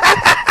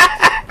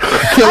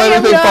 Kill I am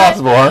everything not-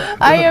 possible, huh?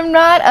 I am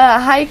not a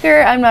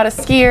hiker. I'm not a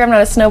skier. I'm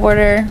not a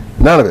snowboarder.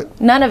 None of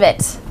it. None of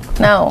it.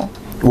 No.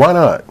 Why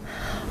not?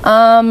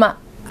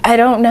 I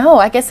don't know.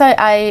 I guess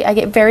I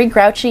get very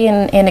grouchy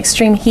in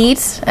extreme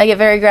heat. I get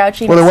very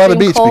grouchy in Well, then why the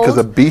extreme beach? cold. Because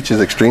the beach is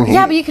extreme heat.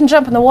 Yeah, but you can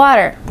jump in the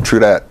water. True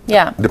that.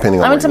 Yeah.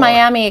 Depending on I went to where you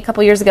are. Miami a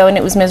couple years ago and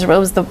it was miserable. It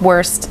was the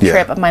worst Yeah.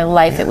 trip of my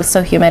life. It was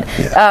so humid.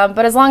 Yeah.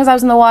 But as long as I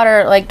was in the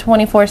water like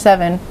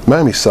 24/7,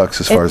 Miami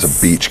sucks as far as It's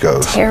the beach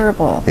goes.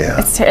 terrible.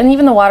 Yeah. And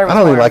even the water was I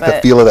don't even warm, like the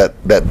but- feel of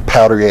that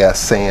powdery ass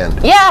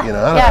sand. Yeah. You know,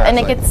 I don't Yeah, know, and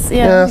it's it like- gets it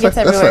it's gets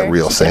like, everywhere. that's not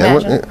real as you can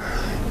sand. imagine.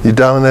 You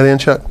dialing that in,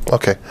 Chuck?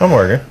 Okay. I'm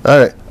working. All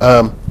right.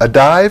 A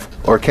dive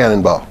or a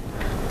cannonball?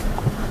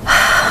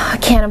 A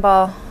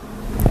cannonball.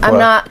 I'm What?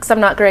 not, because I'm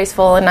not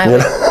graceful, and I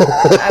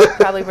would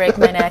probably break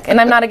my neck.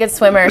 And I'm not a good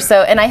swimmer,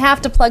 and I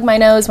have to plug my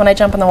nose when I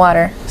jump in the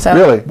water. So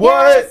Really?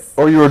 What?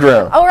 Or you were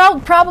drowned? Or I'll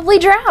probably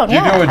drown. You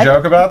yeah. do a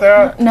joke about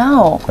that?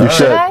 No. You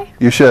should. I?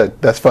 You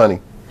should. That's funny.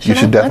 You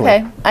should definitely.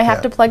 Okay. I have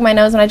Yeah. to plug my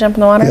nose when I jump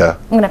in the water. Yeah.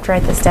 I'm gonna have to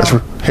write this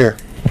down. Here.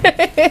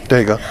 There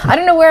you go. I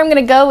don't know where I'm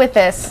gonna go with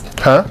this.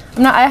 Huh?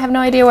 I have no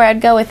idea where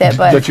I'd go with it,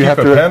 but But you Keep have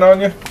a to. pen on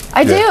you?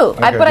 I do.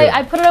 Okay, good.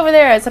 I put it over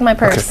there. It's in my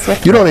purse.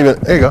 With You don't even.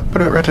 There you go.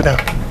 Put it right down.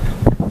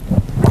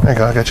 There you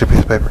go. I got you a piece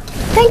of paper.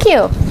 Thank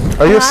you.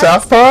 Are you a What?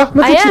 southpaw?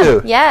 Look I at am.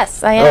 you.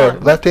 Yes, I Oh,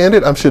 am.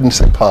 left-handed? I shouldn't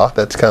say paw.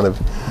 That's kind of.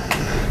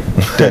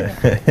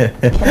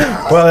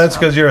 Well, that's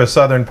because you're a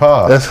southern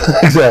paw. That's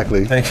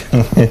exactly. Thank you.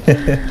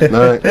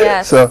 All right.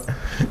 Yes.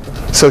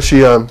 So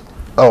she.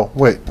 Oh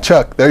wait,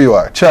 Chuck. There you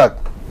are, Chuck.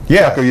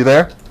 Yeah. Chuck, are you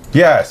there?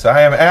 Yes,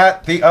 I am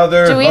at the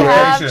other Do we location.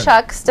 have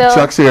Chuck still?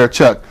 Chuck's here,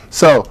 Chuck.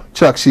 So,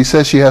 Chuck, she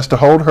says she has to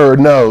hold her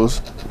nose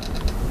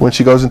when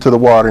she goes into the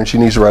water, and she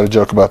needs to write a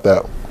joke about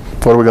that.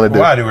 What are we gonna do?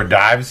 Why do her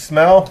dives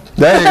smell?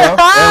 There you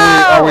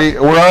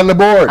go. We're on the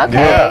board. Okay.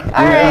 Yeah.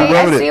 All right. We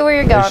wrote I it. see where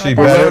you're going. Is she with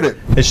this. wrote better?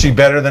 it. Is she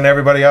better than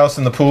everybody else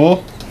in the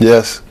pool?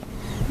 Yes.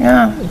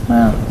 Yeah.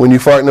 Well. When you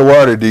fart in the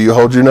water, do you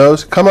hold your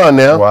nose? Come on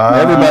now. Wow.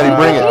 Everybody,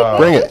 bring it.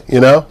 Bring it. You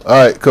know.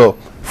 All right. Cool.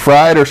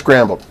 Fried or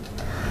scrambled?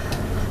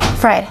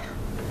 Fried.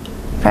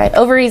 Fried.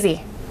 Over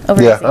easy.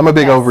 Over Yeah, easy. I'm a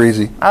big Yes. over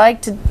easy. I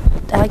like to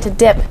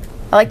dip.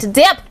 I like to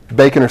dip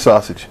Bacon or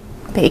sausage?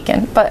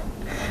 bacon, but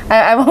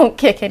I won't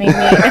kick any meat. Say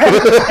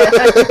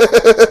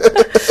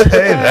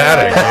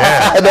that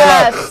again.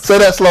 Yes. Say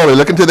that slowly.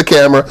 Look into the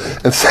camera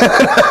and say.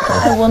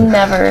 I will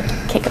never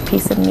kick a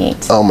piece of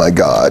meat Oh my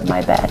God. in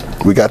my bed,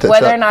 We got that.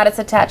 whether Chuck. or not it's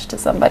attached to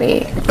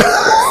somebody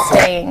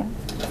staying.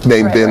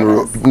 Named Right, Ben.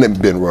 right.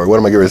 Named Ben Roy. What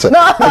am I going to say?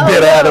 No,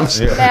 Ben Adams.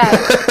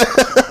 Yeah.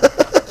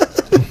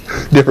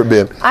 Different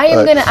Ben. I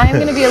am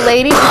gonna be a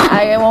lady.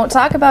 I won't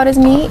talk about his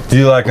meat. Do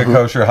you like a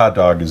kosher hot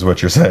dog? Is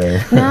what you're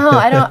saying? No,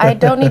 I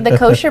don't need the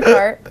kosher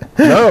part,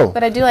 No.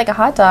 but I do like a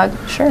hot dog.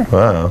 Sure.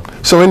 Wow.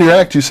 So in your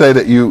act, you say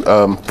that you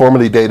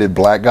formerly dated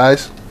black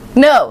guys.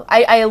 No,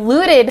 I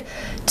alluded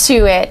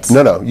to it.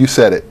 No, you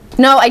said it.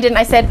 No, I didn't.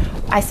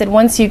 I said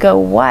once you go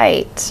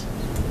white.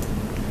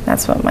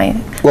 That's what my.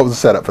 What was the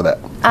setup for that?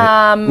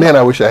 Man,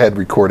 I wish I had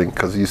recording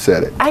because you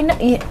said it. I know.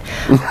 Yeah,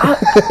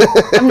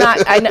 I'm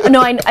not. I know.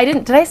 No, I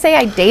didn't. Did I say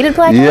I dated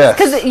black guys? Yes.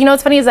 Because you know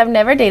what's funny is I've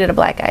never dated a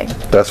black guy.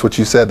 That's what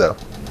you said, though.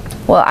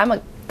 Well, I'm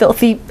a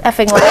filthy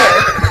effing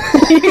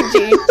liar,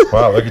 Eugene.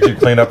 Wow, look at you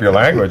clean up your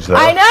language though.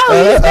 I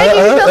know. He's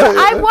making me feel.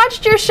 I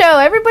watched your show.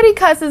 Everybody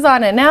cusses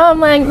on it. Now I'm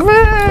like. Well,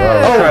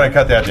 we're trying to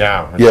cut that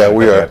down. Yeah,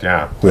 we are.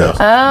 Yeah. Yeah.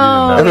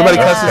 Oh. Everybody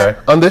yeah.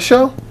 cusses on this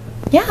show?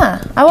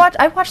 Yeah, I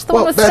watched the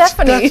one with that's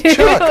Stephanie.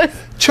 Chuck.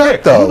 Chuck,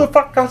 Who though. the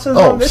fuck cusses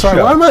Oh, on this sorry.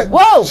 show? Why am I?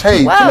 Whoa,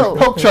 Hey, whoa.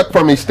 poke Chuck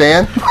for me,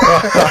 Stan. The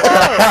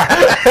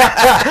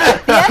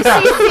Hey,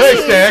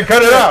 FCC. Stan,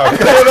 cut it out.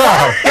 Cut it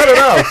out. Cut it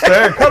out,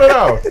 Stan. Cut it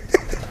out.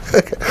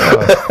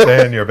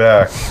 Stan, you're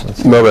back.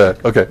 No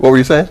bad. Okay, what were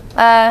you saying?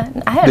 I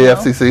don't The know.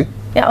 FCC?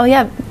 Yeah. Oh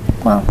yeah.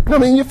 Well, I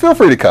mean, you feel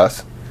free to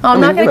cuss. I'm I not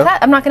mean, gonna you know.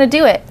 cut. I'm not gonna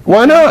do it.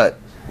 Why not?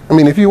 I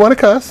mean, if you want to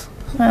cuss.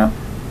 Well,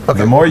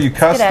 The more you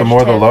cuss, Good the more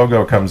the adjective.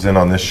 logo comes in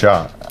on this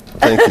shot.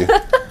 Thank you.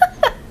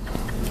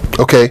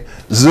 Okay,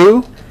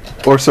 zoo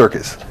or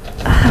circus?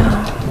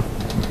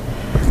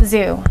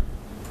 zoo.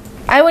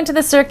 I went to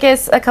the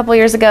circus a couple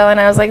years ago, and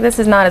I was like, "This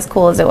is not as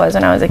cool as it was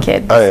when I was a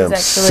kid." I This am is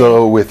actually-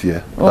 so with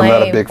you. I'm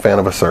not a lame. big fan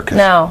of a circus.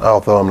 No.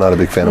 Although I'm not a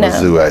big fan of a No.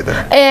 zoo either.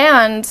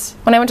 And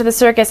when I went to the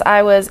circus,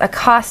 I was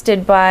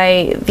accosted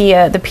by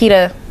the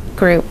PETA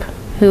group,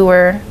 who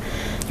were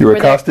You were Were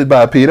there- accosted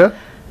by a PETA?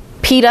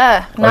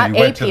 PETA, not you a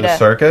went to PETA. the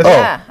circus?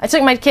 Yeah, I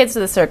took my kids to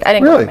the circus. I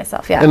didn't go by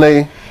myself. Yeah, And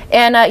they.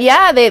 And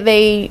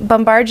they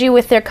bombard you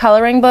with their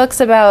coloring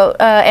books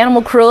about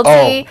animal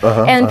cruelty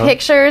and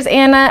pictures.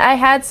 And I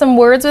had some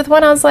words with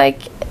one. I was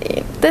like,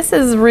 this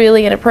is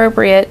really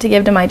inappropriate to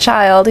give to my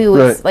child, who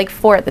was like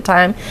 4 at the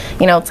time.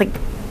 You know, it's like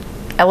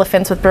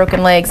elephants with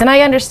broken legs. And I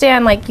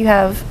understand, like, you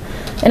have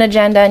an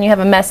agenda and you have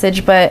a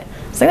message, but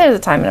it's like there's a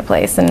time and a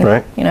place. And,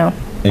 you know.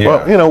 Yeah.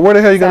 Well, you know, where the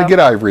hell are you going to get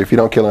ivory if you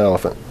don't kill an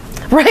elephant?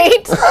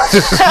 Right? Those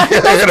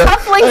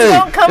cufflinks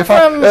don't come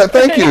from...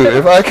 thank you.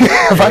 If I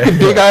could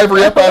dig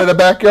ivory up out of the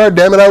backyard,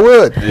 damn it, I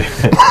would.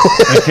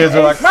 The kids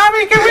are like,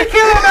 Mommy, can we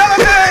kill an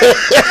elephant?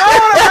 I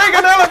want to break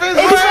an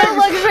elephant's It's so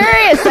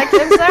luxurious. Like,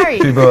 I'm sorry.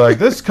 People are like,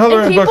 this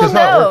coloring book is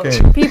not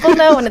working. People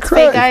know when it's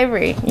fake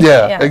ivory.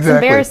 Yeah, exactly. It's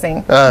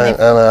embarrassing.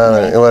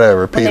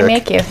 Whatever, But they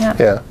make you.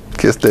 Yeah,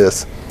 kiss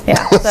this.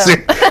 Yeah. So.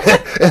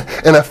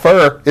 And a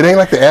fur, it ain't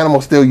like the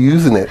animal's still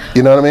using it.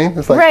 You know what I mean?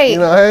 It's like, you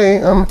know,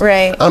 hey,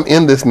 I'm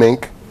in this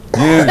mink.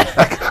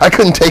 I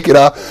couldn't take it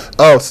off.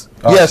 Yes,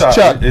 sorry.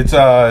 Chuck. It's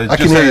I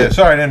can hear you.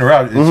 Sorry to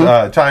interrupt.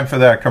 It's time for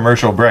that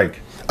commercial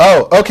break.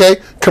 Oh, okay.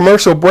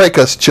 Commercial break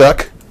us,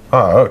 Chuck.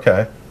 Oh,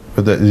 okay.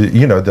 But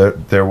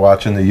they're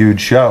watching the EUGE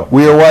show.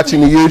 We are watching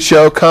the EUGE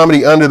show,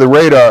 comedy under the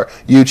radar,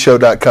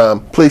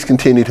 EUGEshow.com. Please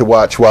continue to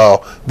watch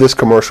while this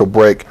commercial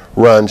break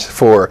runs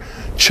for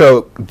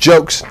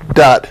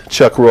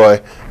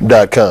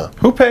jokes.chuckroy.com.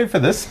 Who paid for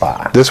this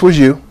spot? This was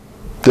you.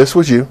 This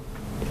was you.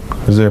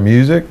 Is there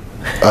music?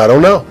 I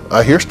don't know.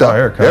 I hear stuff. Oh,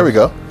 here it comes. There we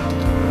go.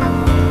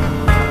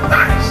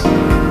 Nice.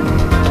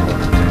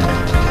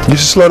 You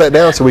should slow that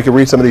down so we can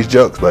read some of these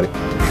jokes, buddy.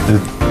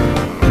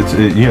 It's a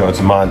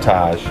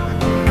montage.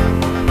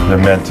 They're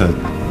meant to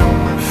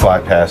fly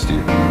past you.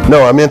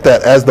 No, I meant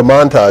that as the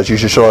montage, you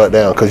should slow that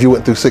down because you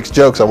went through 6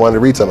 jokes. I wanted to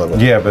read some of them.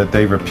 Yeah, but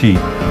they repeat.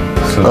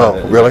 So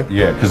really?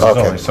 Yeah, because there's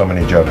only so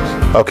many jokes.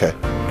 Okay.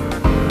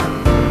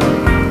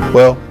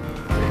 Well,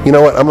 you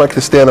know what? I'm like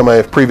to stand on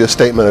my previous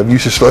statement of you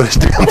should slow this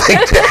damn thing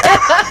down.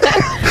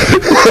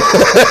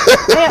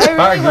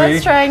 I really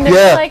was trying to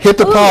hit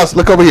the pause.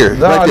 Look over here.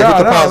 Right there. Hit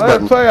the pause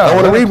button. I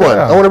want to read one.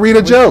 I want to read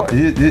a joke.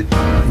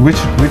 Which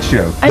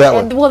joke? That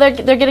one. Well,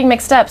 they're getting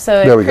mixed up.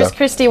 So Chris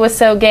Christie was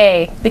so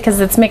gay because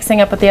it's mixing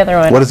up with the other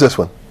one. What is this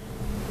one?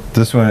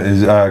 This one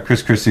is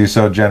Chris Christie is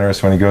so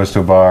generous when he goes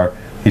to a bar,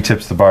 he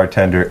tips the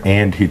bartender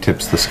and he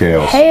tips the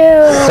scales.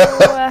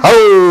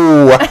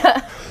 Oh!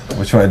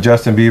 Which one?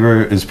 Justin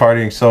Bieber is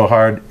partying so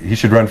hard he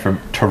should run for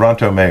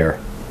Toronto mayor.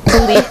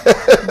 Believe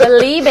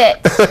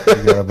it.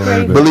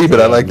 Believe it.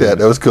 I like that.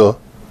 That was cool.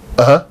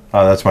 Oh,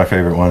 that's my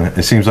favorite one.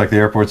 It seems like the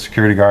airport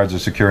security guards are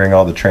securing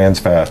all the trans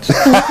fats.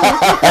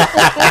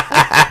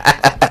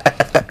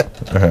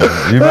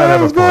 You might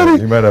have a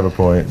point. You might have a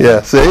point.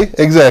 Yeah, see?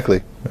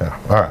 Exactly. Yeah,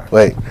 all right.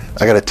 Wait,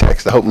 I got a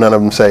text. I hope none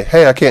of them say,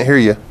 hey, I can't hear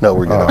you. No,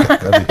 we're good.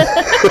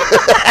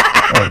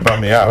 That would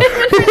bum me out.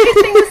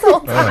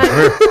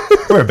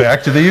 We're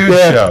back to the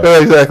EUGE show.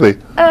 Yeah, exactly.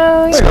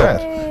 Oh, yeah.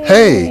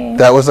 Hey,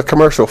 that was a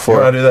commercial for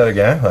You want to do that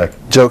again? Like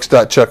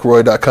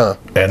jokes.chuckroy.com.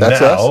 And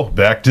that's now, us.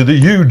 back to the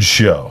EUGE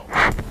show.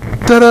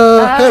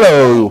 Ta-da!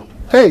 Hello.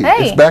 Hey,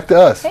 it's back to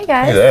us. Hey,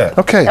 guys. Look at that.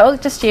 Okay. Oh,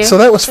 just you. So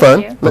that was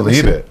fun.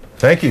 Believe it.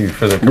 Thank you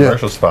for the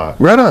commercial spot.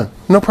 Right on.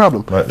 No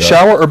problem.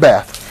 Shower or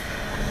bath?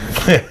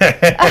 And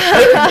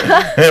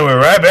we're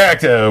right back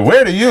to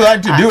where do you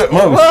like to do it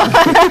most?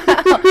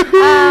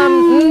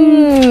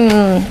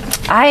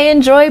 I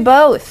enjoy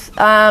both.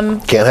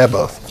 Can't have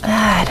both.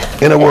 God.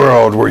 In a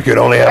world where you could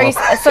only have.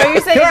 So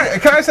you're saying?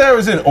 Can I say I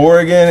was in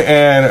Oregon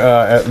and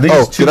at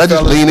least two. Did I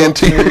just lean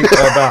into you?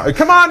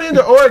 Come on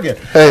into Oregon.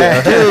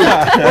 Hey,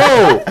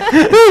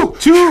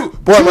 Two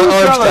Boy, my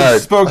arm's fellas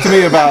tired. spoke to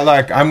me about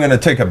like I'm gonna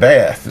take a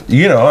bath,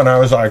 and I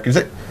was like, is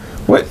it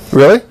what?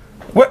 Really?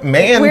 What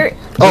man Where-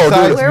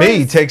 besides dude.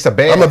 me takes a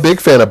bath? I'm a big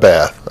fan of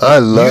bath. I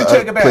love. You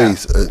take a bath.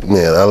 Please,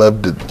 man, I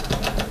love to.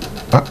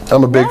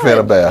 I'm a big fan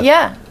of bath.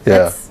 Yeah.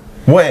 Yeah.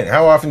 When?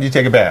 How often do you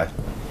take a bath?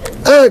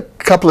 A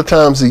couple of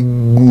times a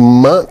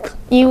month.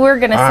 You were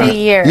gonna say a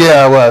year.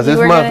 Yeah, I was. You It's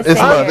were month. gonna It's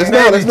say month.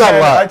 year. It's not a I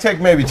lot. take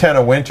maybe 10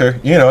 a winter.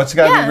 It's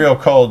got to Yeah. be real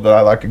cold, but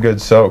I like a good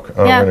soak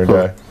on a winter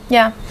day.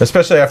 Yeah.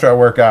 Especially after I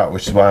work out,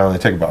 which is why I only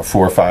take about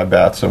 4 or 5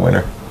 baths a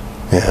winter.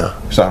 Yeah.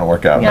 So I don't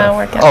work out Yeah, enough.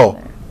 work out. Oh,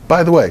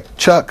 by the way,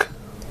 Chuck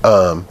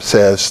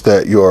says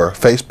that your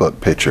Facebook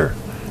picture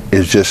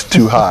is just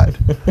too hot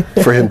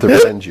for him to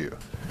friend you.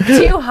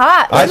 Too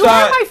hot. I You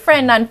thought- are my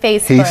friend on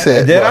Facebook. He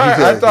said. Did well, he I?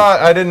 said- I thought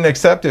I didn't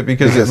accept it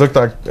because it looked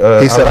like.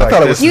 He said, I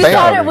thought it was this You spam.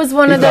 thought it was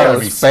one of He thought it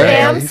those was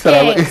spam. spam He said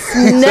I look-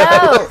 skanks.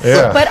 No.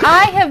 Yeah. But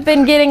I have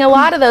been getting a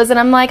lot of those, and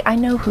I'm like, I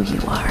know who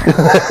you are.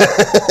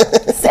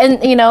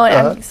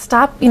 And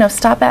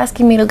stop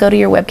asking me to go to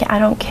your webcam. I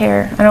don't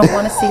care. I don't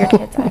want to see your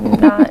kids. I'm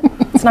not.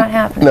 It's not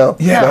happening. No.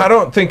 Yeah, No. I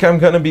don't think I'm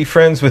going to be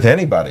friends with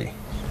anybody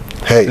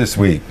Hey, this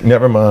week.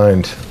 Never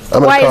mind.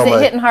 I'm gonna Why, call is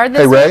it hitting hard this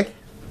Hey, Ray. week?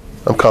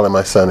 I'm calling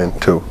my son in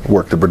to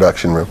work the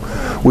production room.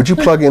 Would you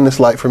plug in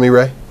this light for me,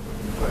 Ray?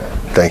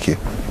 Thank you.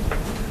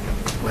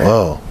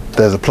 Whoa,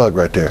 there's a plug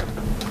right there.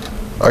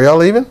 Are y'all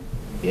leaving?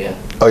 Yeah.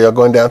 Oh, y'all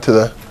going down to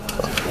the...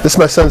 This is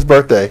my son's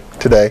birthday.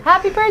 today.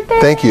 Happy birthday!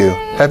 Thank you.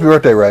 Happy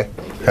birthday, Ray.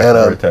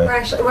 Happy birthday.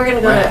 We're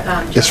gonna go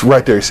to It's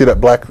right there. You see that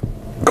black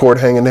cord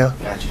hanging down?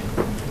 Gotcha.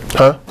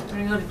 Huh? We're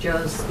gonna go to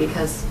Joe's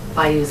because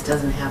Bayou's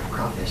doesn't have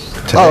crawfish.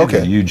 Today, okay.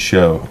 the EUGE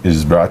show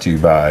is brought to you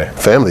by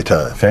Family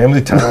time.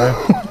 Family Time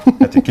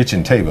at the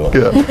kitchen table.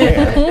 Yeah.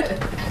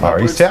 And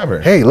Ari's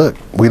Tavern. Hey, look,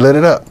 we lit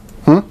it up.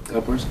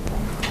 Uppers.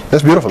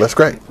 That's beautiful. That's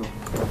great.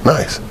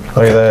 Nice.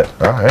 Look at that.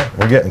 All right,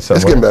 we're getting somewhere.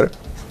 It's getting better.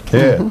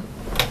 Yeah.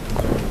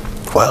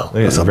 Wow. Look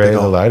That's at a Ray, big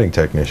the old- lighting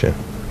technician.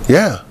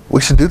 Yeah,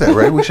 we should do that,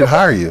 Ray. We should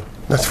hire you.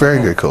 That's very,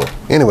 very cool.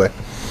 Anyway,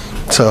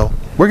 so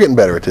we're getting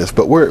better at this,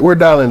 but we're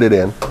dialing it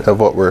in of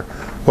what we're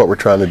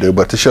trying to do.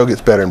 But the show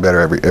gets better and better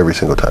every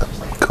single time.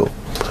 Cool.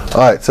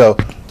 All right, so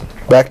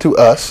back to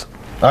us.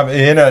 I'm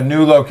in a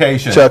new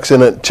location. Chuck's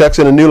in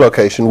a new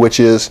location, which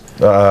is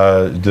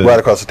right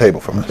across the table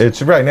from us. It's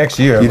right next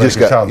to you. You just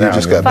got Fine,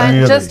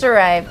 Really- just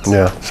arrived.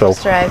 Yeah. So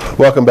Just arrived.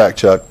 welcome back,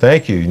 Chuck.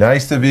 Thank you.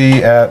 Nice to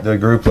be at the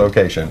group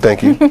location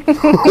Thank you.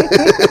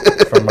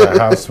 from my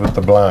house with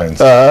the blinds.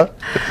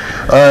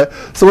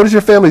 So what does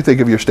your family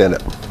think of your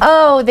stand-up?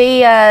 Oh,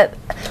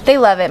 they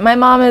love it. My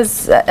mom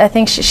is. I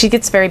think she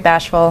gets very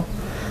bashful.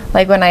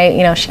 Like when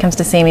she comes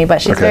to see me,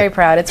 but she's Okay. very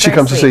proud. It's She very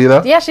comes to sweet. see you,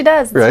 though? Yeah, she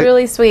does. It's Right.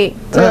 really sweet.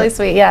 It's really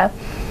sweet. Yeah,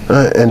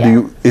 And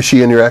Yeah. is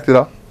she in your act at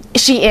all?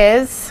 she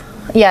is.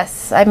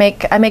 Yes, I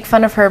make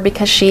fun of her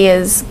because she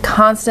is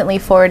constantly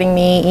forwarding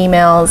me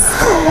emails,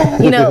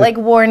 like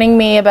warning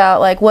me about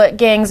like what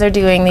gangs are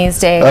doing these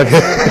days. Okay.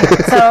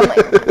 So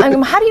I'm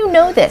like, how do you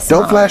know this?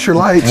 Don't Mom? flash your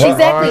lights. What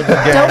Exactly. are the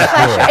gangs Don't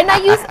flash. doing? And I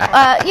use,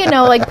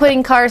 like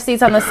putting car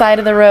seats on the side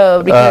of the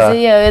road because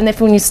and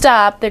if when you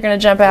stop, they're gonna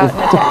jump out and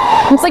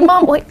attack. It's like,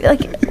 Mom, like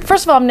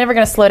first of all, I'm never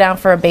gonna slow down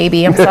for a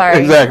baby. I'm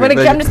sorry.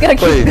 Exactly. I'm just gonna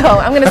Please. keep going.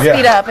 I'm gonna Yeah.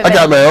 speed up. And I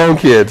got my own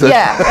kids.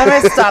 yeah, I'm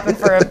not stopping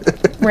for a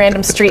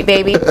random street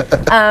baby.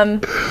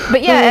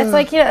 But yeah, it's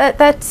like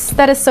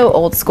that is so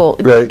old school.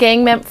 Right.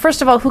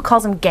 First of all, who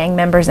calls them gang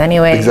members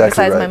anyway? Exactly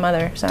Besides right. my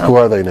mother. So. Who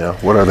are they now?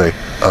 What are they?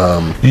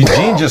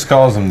 Eugene just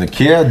calls them the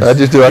kids. I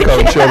just do. I call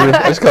them children.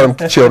 I just call them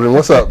children.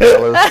 What's up,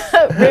 fellas?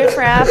 Riff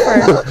raff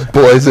or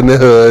Boys in the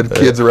hood,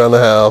 kids around the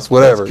house,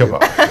 whatever. Come on.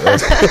 No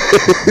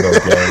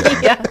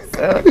gangs. yeah.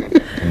 So.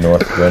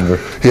 North Denver.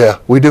 Yeah,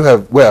 we do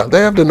have. Well, they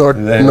have the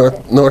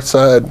north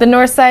side. The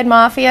North Side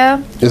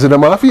Mafia. Is it a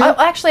mafia?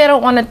 Actually, I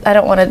don't want to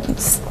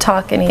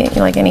talk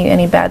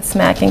any bad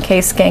smack in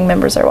case gang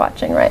members are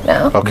watching right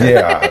now. Okay.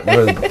 Yeah.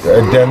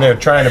 Then they're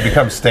trying to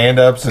become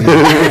stand-ups and I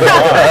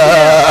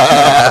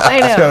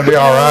know. it's gonna be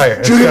all right.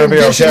 It's Judy, gonna be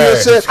did she okay.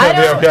 just say- It's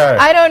gonna be okay.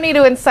 I don't need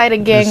to incite a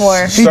gang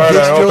war. Start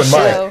gets an real open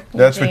slow. mic.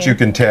 That's what you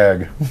can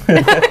tag.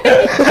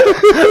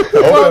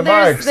 Well, Open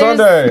mic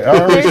Sunday.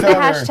 There's the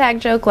hashtag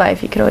joke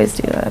life. You could always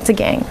do that. It's a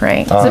gang,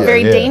 right? It's a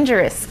very yeah.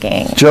 dangerous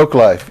gang. Joke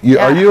Life.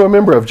 Are you a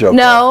member of Joke Life?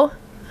 No.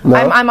 No?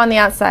 I'm on the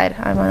outside.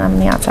 I'm on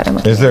the outside.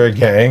 Is there a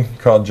gang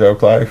called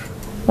Joke Life?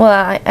 Well,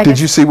 I Did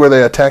guess you see where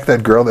they attacked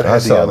that girl that I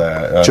had saw the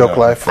that. Joke No.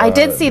 Life? I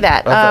did see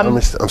that.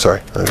 I'm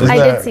sorry. Isn't I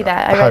did see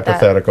that. I read that.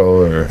 hypothetical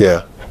or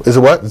Yeah. Is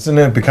it what? isn't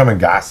it becoming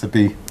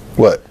gossipy?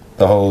 What?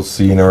 The whole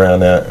scene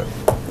around that.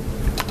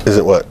 Is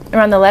it what?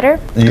 Around the letter?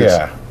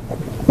 Yeah.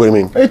 What do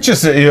you mean? It's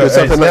just It's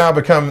something it's now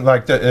become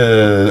like the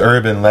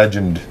urban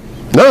legend.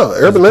 No,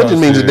 urban legend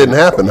opposed means it to, didn't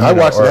happen. I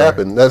watched it or-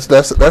 happen. That's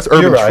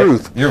urban You're right.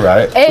 truth. You're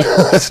right.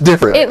 That's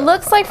different. It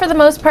looks like for the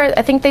most part,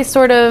 I think they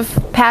sort of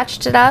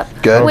patched it up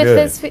Good. with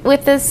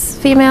Good. this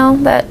female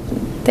that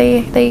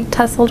they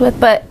tussled with,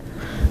 but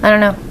I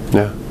don't know.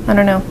 yeah. I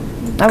don't know.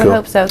 I would Cool.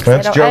 hope so. 'Cause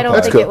That's I joke don't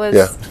life. think Cool. it was.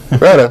 Yeah.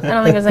 Right on. I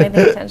don't think it was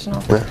anything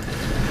intentional.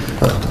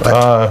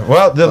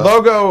 Well, the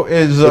logo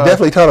is It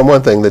definitely taught him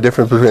one thing: the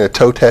difference between a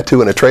toe tattoo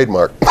and a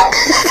trademark.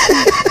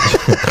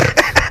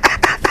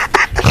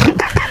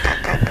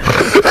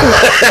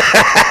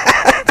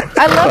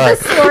 I love the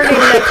snorting.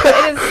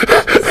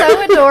 It is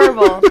so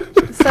adorable.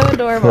 So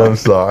adorable. I'm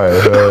sorry.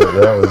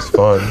 That was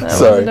fun. That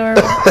Sorry. was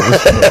adorable.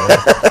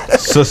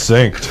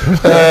 Succinct.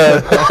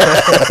 Yeah,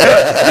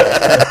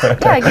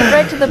 get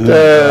right to the point.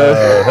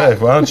 Hey,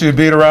 why don't you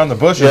beat around the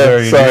bushes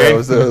there, sorry, Eugene? it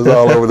was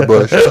all over the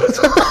bush.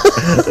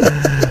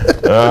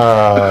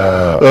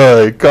 Oh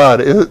my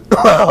God!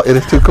 Wow, it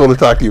is too cool to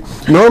talk to you.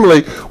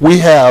 Normally, we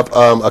have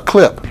a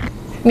clip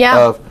Yeah.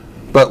 of,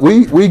 but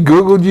we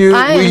Googled you,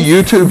 I we am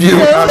YouTubed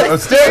you. I'm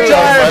still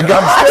trying.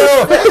 I'm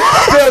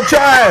still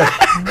trying.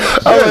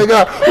 Oh my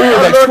God! We were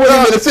like 20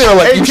 minutes in. I'm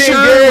like, you 18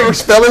 sure games. we're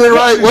spelling it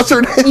right? What's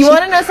her name? You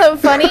want to know something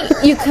funny?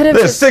 You could have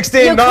There's just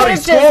 16 you naughty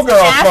could've just schoolgirl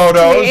asked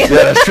photos. me. Yeah,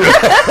 that's true.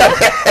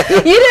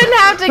 You didn't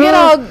have to get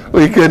all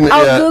We couldn't.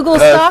 yeah, Google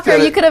that's stalker.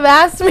 good. You could have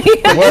asked me.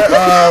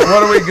 What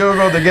do we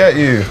Google to get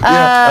you?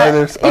 Yeah,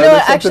 you know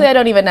what? Actually, I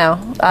don't even know.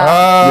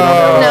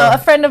 No, a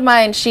friend of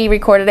mine, she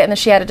recorded it, and then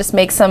she had to just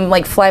make some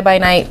like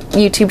fly-by-night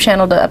YouTube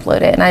channel to upload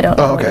it, and I don't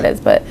know what okay. it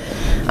is, but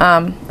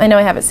I know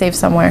I have it saved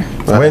somewhere.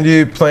 When do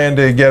you plan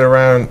to get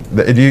around?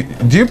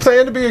 Do you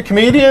plan to be a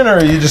comedian, or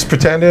are you just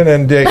pretending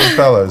and dating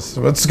fellas?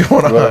 What's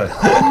going on?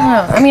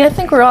 I mean, I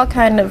think we're all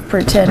kind of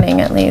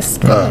pretending, at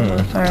least. Or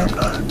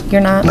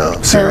you're not? No,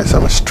 I'm serious.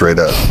 I'm a straight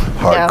up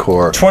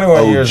hardcore.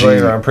 21 years OG.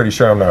 later, I'm pretty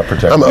sure I'm not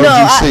protected. I'm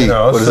OGC.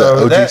 No, What is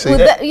so that? OGC?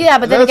 that- Yeah,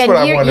 but then That's what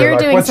I again, wondered, you're like,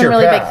 doing what's some your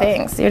really big path?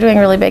 things. You're doing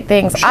really big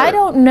things. Sure. I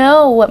don't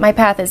know what my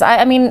path is.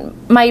 I mean,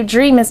 my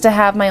dream is to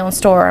have my own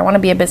store. I want to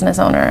be a business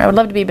owner. I would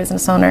love to be a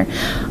business owner.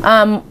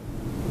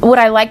 Would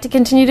I like to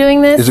continue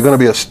doing this? Is it going to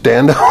be a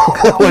stand-up?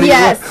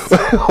 Yes.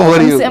 What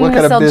I'm kind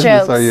gonna of sell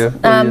business jokes. are you?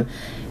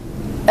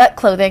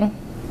 Clothing.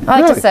 I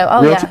like Really? to sew.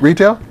 Oh, yeah.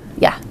 Retail?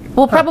 Yeah.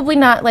 Well, probably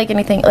not like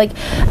anything. Like,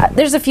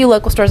 there's a few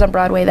local stores on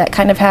Broadway that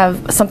kind of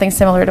have something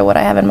similar to what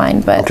I have in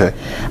mind. But, Okay.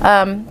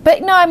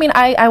 but no, I mean,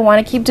 I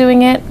want to keep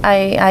doing it.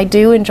 I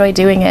do enjoy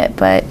doing it,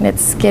 but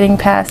it's getting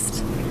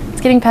past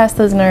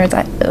those nerves.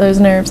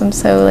 I'm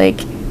so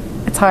like,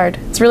 it's hard.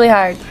 It's really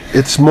hard.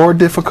 It's more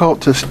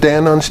difficult to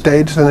stand on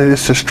stage than it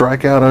is to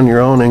strike out on your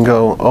own and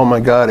go, oh my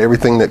God,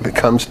 everything that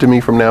comes to me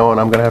from now on,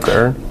 I'm going to have to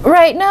earn.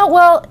 Right. No.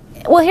 Well,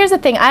 here's the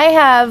thing. I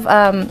have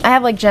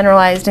like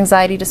generalized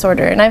anxiety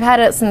disorder, and I've had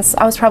it since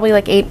I was probably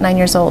like 8, 9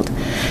 years old.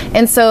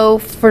 And so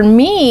for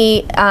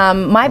me,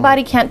 my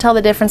body can't tell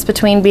the difference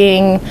between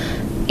being,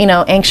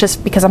 anxious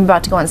because I'm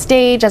about to go on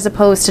stage as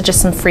opposed to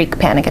just some freak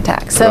panic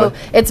attack. So Really?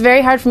 it's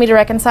very hard for me to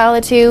reconcile the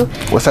two.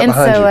 What's that and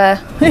behind so,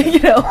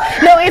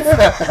 no, it's.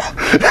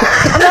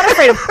 I'm not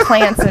afraid of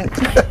plants and.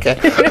 Okay.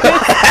 not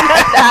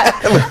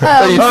that.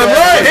 I'm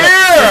right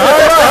here.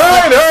 I'm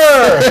behind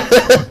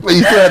her. But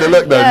you still had to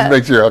look though, Yeah. just to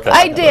make sure. Okay.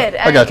 I did.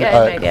 I got you. I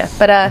All had right. an idea.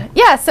 But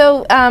yeah,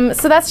 so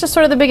that's just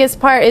sort of the biggest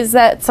part, is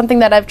that something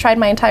that I've tried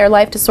my entire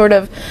life to sort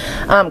of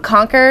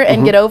conquer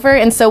and get over.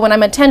 And so when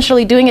I'm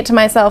intentionally doing it to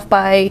myself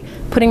by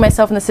putting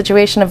myself in the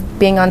situation of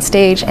being on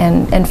stage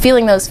and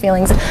feeling those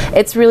feelings,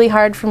 it's really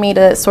hard for me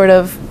to sort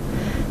of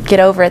get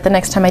over it the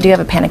next time I do have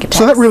a panic attack.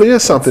 So that really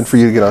is something for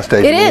you to get on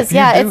stage. It I mean, is, if you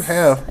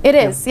yeah. do It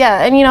is,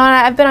 yeah. And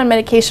I've been on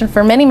medication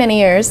for many, many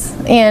years,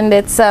 and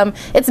it's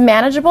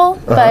manageable,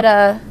 but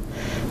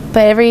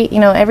every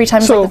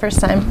time is like the first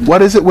time.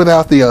 What is it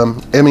without the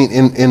I mean,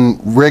 in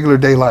regular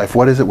day life,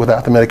 what is it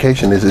without the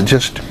medication? Is it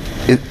just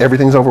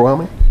everything's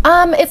overwhelming?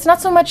 It's not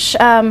so much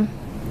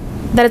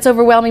that it's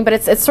overwhelming, but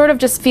it's sort of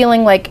just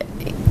feeling like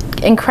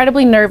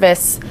incredibly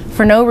nervous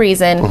for no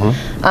reason,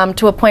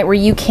 to a point where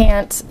you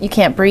can't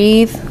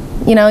breathe.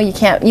 You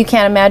can't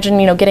imagine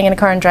getting in a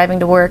car and driving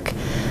to work.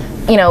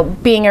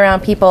 Being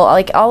around people,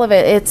 like all of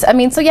it.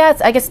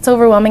 I guess it's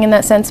overwhelming in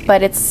that sense,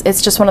 but it's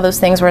just one of those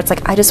things where it's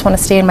like, I just want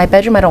to stay in my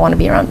bedroom. I don't want to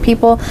be around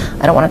people.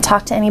 I don't want to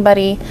talk to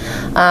anybody.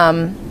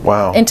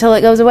 Wow. Until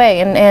it goes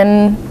away.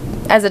 And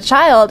as a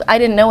child, I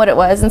didn't know what it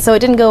was, and so it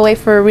didn't go away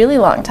for a really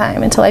long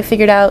time until I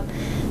figured out,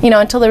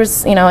 until there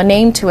was, a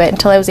name to it,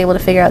 until I was able to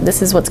figure out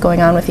this is what's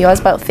going on with you. I was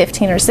about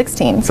 15 or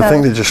 16. The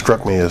thing that just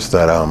struck me is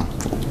that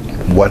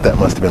what that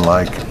must have been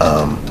like,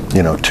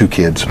 2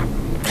 kids,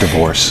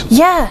 divorce,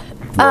 Yeah.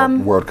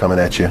 world coming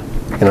at you.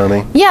 You know what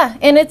I mean? Yeah,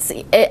 and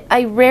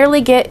I rarely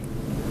get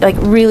like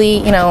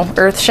really,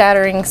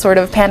 earth-shattering sort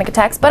of panic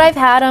attacks, but I've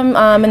had them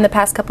in the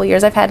past couple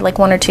years. I've had like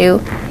 1 or 2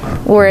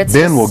 where it's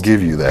Ben will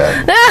give you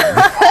that.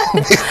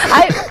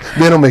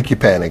 Ben will make you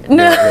panic.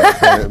 No.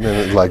 Ben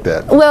is like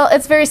that. Well,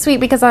 it's very sweet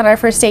because on our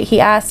first date he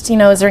asked,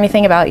 is there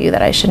anything about you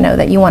that I should know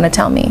that you want to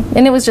tell me?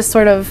 And it was just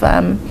sort of,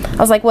 I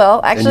was like,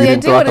 well, actually I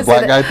didn't do throw out want to the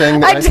black say guy that. thing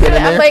that I I did. said in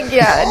I'm there? like,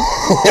 yeah.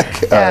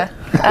 Yeah.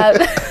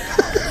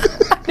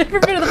 I've never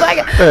been to the black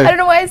guy. I don't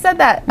know why I said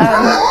that.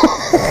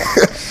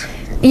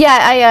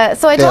 Yeah,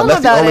 so I told him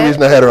That's the about only it.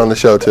 reason I had her on the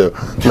show too.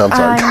 No, I'm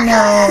sorry. I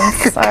know.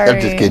 I'm sorry.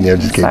 I'm just kidding.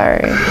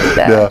 Sorry.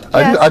 No,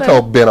 I so-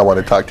 told Ben I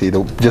wanted to talk to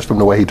you just from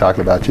the way he talked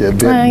about you.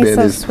 Ben, he's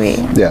so is sweet.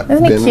 Yeah,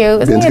 Isn't he cute?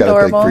 Isn't Ben's he got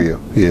adorable? a thing for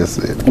you. He is.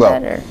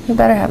 He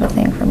better have a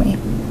thing for me.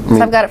 So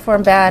I've got it for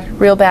him bad,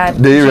 real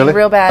bad. Do you really?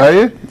 Real bad. Are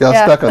you? Y'all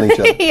stuck on each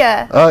other.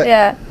 Yeah. All right.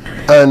 Yeah.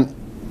 And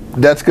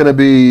that's going to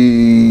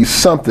be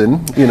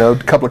something. A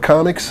couple of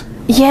comics.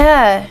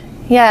 Yeah.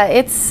 Yeah.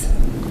 It's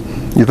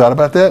You thought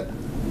about that?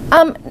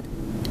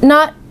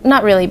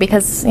 not really,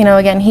 because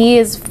again, he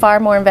is far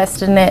more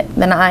invested in it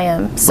than I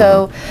am.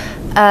 So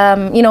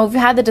we've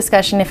had the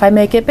discussion, if I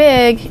make it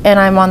big and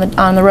I'm on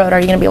the road, are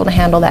you going to be able to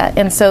handle that?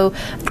 And so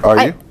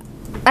Are you?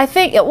 I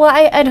think, well,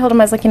 I told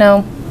him, I was like,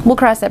 we'll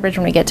cross that bridge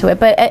when we get to it,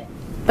 but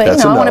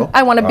That's a no.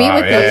 I want to be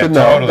with yeah. you. That's a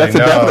no. Totally That's a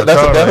no. definite.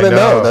 That's a Totally definite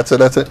no. no.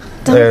 That's it.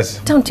 Yes.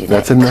 Don't do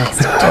that. That's a no.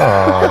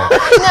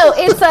 No,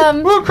 it's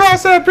We'll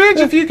cross that bridge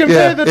if you can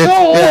Yeah, pay the it's-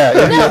 toll. yeah,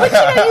 No, but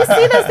you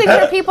see those things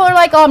where people are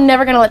like, "Oh, I'm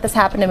never going to let this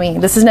happen to me.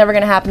 This is never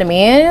going to happen to me."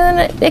 And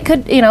it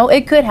could,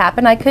 it could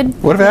happen. I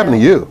could. What if it happened to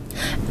you?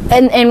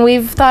 And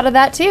we've thought of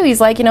that too.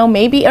 He's like,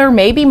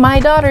 maybe my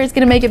daughter is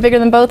going to make it bigger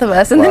than both of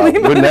us, and Wow, then we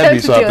wouldn't both that have be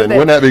to deal something? with it.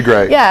 Wouldn't that be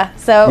great? Yeah.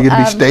 So You get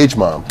to be stage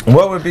mom.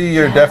 What would be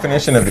your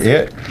definition of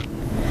it?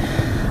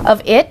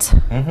 of it,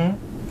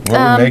 What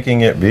would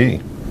making it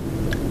be?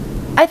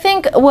 I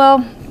think.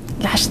 Well,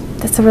 gosh,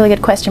 that's a really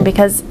good question,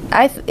 because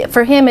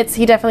for him,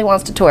 he definitely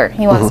wants to tour.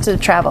 He wants to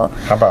travel.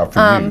 How about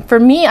for you? For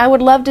me, I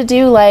would love to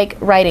do like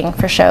writing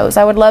for shows.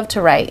 I would love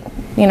to write.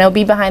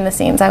 Be behind the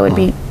scenes. I would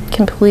be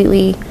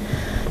completely,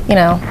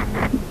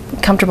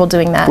 comfortable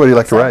doing that. What do you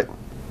like to write?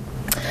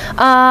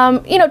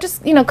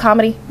 Just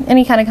comedy,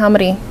 any kind of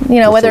comedy.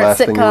 What's Whether the it's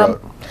last thing you sitcom.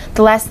 wrote?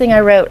 The last thing I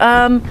wrote.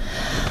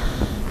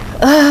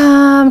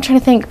 I'm trying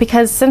to think,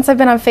 because since I've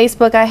been on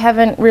Facebook, I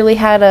haven't really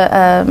had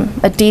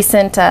a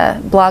decent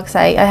blog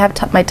site. I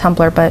have my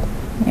Tumblr, but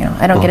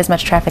I don't get as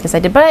much traffic as I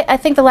did. But I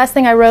think the last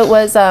thing I wrote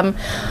was. That's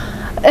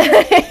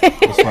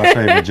my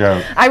favorite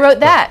joke. I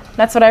wrote that.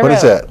 That's what I wrote. What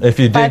is that? If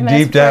you dig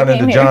deep down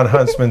into John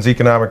Huntsman's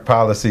economic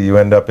policy, you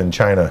end up in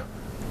China.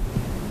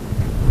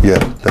 Yeah,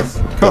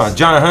 come on,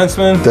 John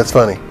Huntsman. That's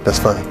funny. That's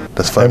funny.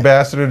 That's funny.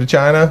 Ambassador to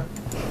China.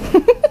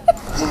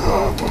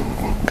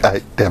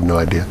 I have no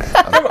idea.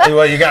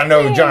 Well, you gotta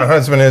know who John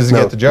Huntsman is to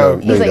get the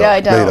joke. He's like, no,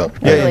 I don't.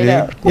 Yeah, you do.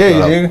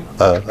 Yeah, you do.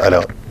 I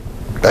don't.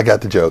 I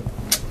got the joke.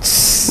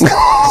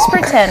 Just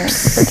pretend.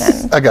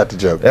 I got the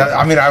joke.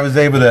 I mean, I was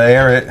able to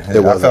air it.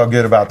 I felt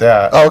good about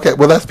that. Oh, okay.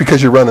 Well, that's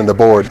because you're running the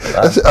board.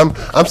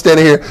 I'm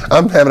standing here.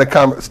 I'm having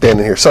a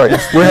standing here. Sorry,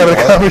 we're having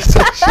a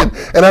conversation,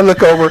 and I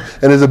look over,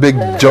 and there's a big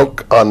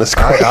joke on the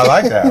screen. I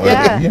like that.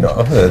 Yeah.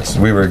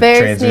 We were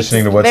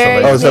transitioning to what's the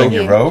latest thing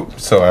you wrote.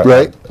 So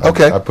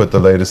Okay. I put the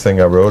latest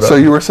thing I wrote. So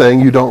you were saying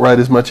you don't write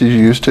as much as you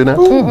used to now?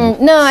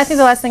 No, I think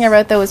the last thing I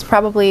wrote though was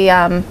probably.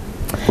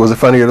 Was it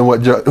funnier than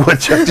what Chuck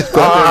just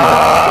put?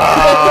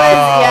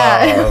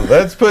 Yeah.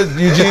 Let's put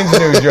Eugene's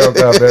new joke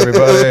up,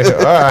 everybody.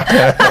 All right.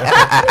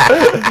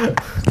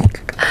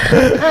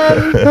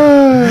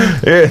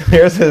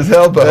 Here's his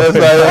elbow.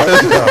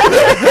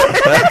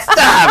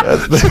 Stop.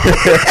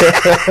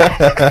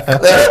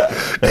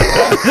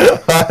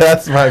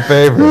 That's my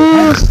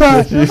favorite.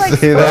 Did you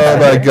see that? Oh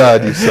my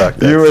God, you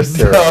suck. You were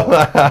terrible.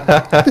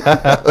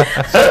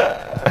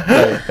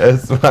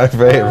 That's my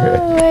favorite.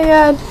 Oh my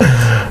God.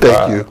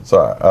 Thank you.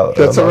 Sorry.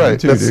 That's all right.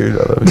 Too, dude.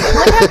 I love you.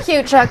 Look how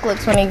cute Chuck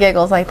looks when he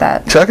giggles like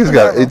that. Chuck's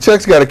got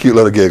a cute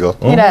little giggle.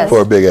 He does.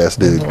 For a big ass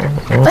dude.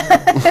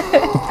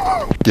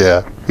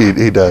 Yeah,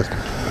 he does.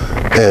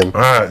 And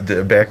all right,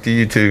 back to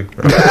you two.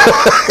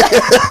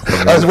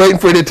 I was waiting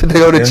for it to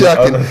go to Chuck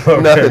and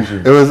nothing.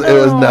 It was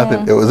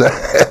nothing. It was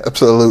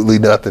absolutely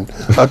nothing.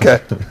 Okay.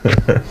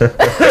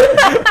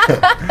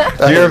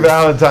 Dear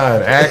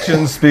Valentine,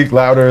 actions speak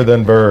louder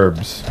than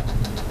verbs.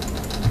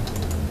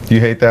 You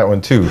hate that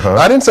one too, huh?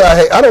 I didn't say I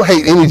hate. I don't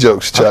hate any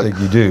jokes, Chuck. I think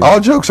you do. All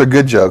jokes are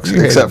good jokes,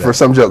 except for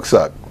some jokes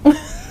suck.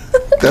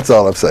 That's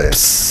all I'm saying.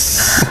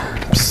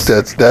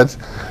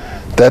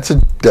 That's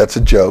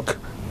a joke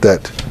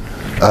that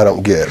I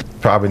don't get.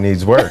 Probably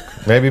needs work.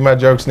 Maybe my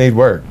jokes need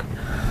work.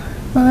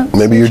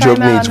 Maybe your joke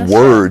needs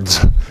words.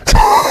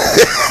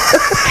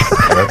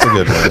 That's a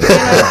good one.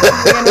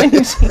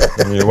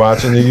 You're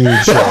watching the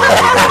EUGE show,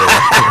 everybody.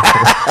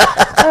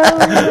 Oh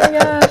my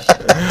gosh.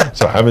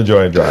 So I'm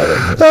enjoying driving.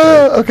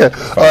 Okay.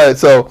 All right.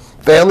 So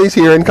family's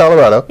here in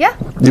Colorado. Yeah.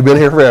 You've been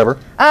here forever.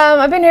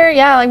 I've been here,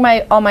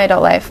 like all my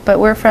adult life, but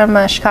we're from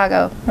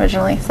Chicago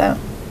originally, so.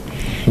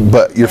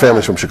 But your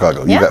family's from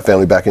Chicago. You got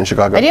family back in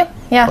Chicago? I do.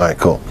 Yeah. All right.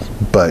 Cool.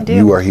 But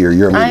you are here.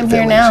 Your immediate I'm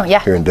here family's now.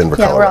 Yeah. Here in Denver,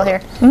 Yeah, Colorado. we're all here.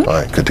 Mm-hmm. All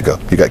right. Good to go.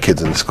 You got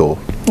kids in the school.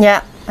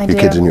 Yeah, I do.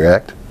 Your kids in your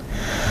act?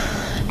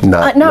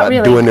 Not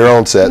really. doing their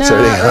own sets.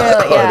 No,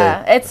 not really,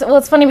 yeah.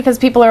 It's funny because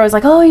people are always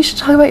like, "Oh, you should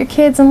talk about your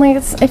kids," and like,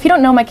 if you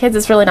don't know my kids,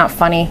 it's really not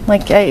funny.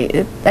 Like,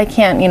 I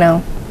can't,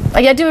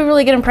 I do a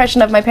really good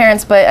impression of my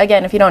parents, but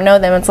again, if you don't know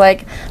them, it's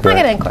like I'm not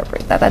gonna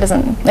incorporate that. That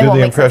doesn't. Do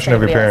the impression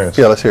of your parents.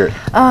 Yeah, let's hear it.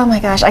 Oh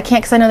my gosh, I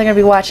can't because I know they're gonna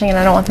be watching, and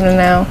I don't want them to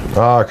know.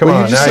 Oh, come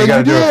on! Now you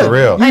gotta do it for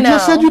real. You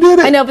just said you did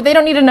it. I know, but they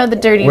don't need to know the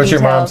dirty What's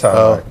details. your mom sound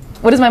like?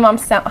 What does my mom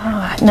sound?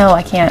 Oh, no,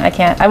 I can't.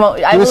 I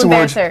won't. I will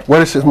embarrass her.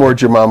 What is some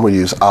words your mom would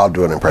use? I'll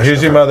do an impression.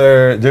 Here's your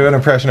mother. Do an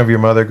impression of your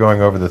mother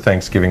going over the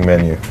Thanksgiving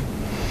menu.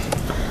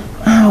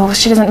 Oh,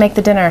 she doesn't make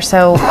the dinner,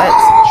 so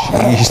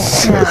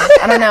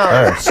I don't know. All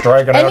right,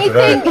 striking out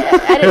today.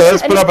 Here,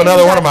 let's put up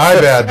another one of my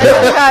bad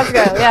jokes.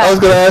 Yeah. I was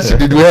going to ask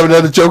you, do we have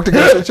another joke to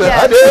go? I do.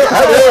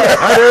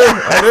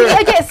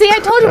 See, I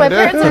told you my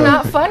parents are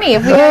not funny.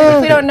 If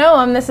we don't know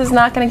them, this is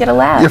not going to get a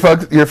laugh. You're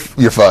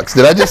fucks.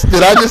 Did I just say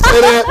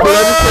that?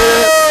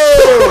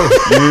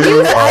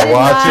 You are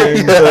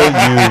watching the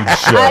EUGE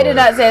show. I did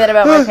not say that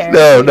about my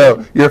parents.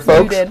 No. Your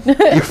folks. You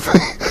did.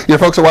 Your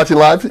folks are watching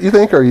live. You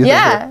think, or you?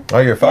 Yeah. Oh,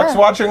 your fucks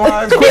watching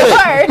live? They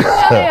are.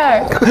 Yeah, they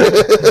are.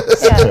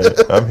 Yeah.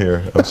 I'm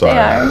here. I'm sorry. They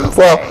are.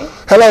 Well,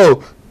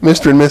 hello,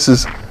 Mr. and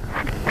Mrs.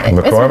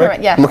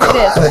 McCormack? Yeah, it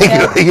is.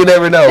 Yeah. You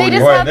never know. They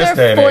just Boy, in had this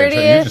their day and age,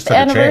 you just 40th took a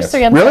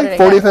anniversary on Really?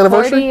 Saturday. 40th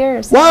anniversary? 40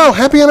 years. Wow,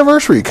 happy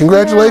anniversary.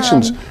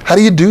 Congratulations. How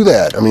do you do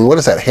that? I mean, what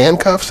is that,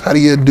 handcuffs? How do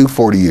you do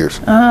 40 years?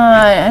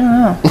 I don't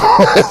know.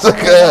 It's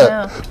like,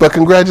 but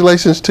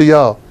congratulations to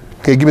y'all.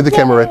 Okay, give me the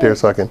camera right there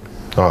so I can.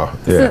 Oh,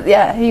 yeah.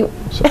 Yeah.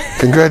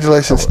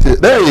 Congratulations to.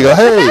 There you go.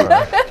 Hey,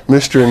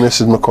 Mr. and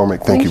Mrs.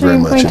 McCormack, thank you very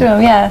much.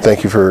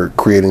 Thank you for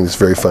creating this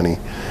very funny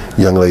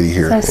young lady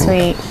here. So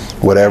sweet.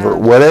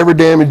 Whatever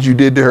damage you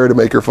did to her to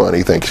make her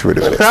funny, thanks for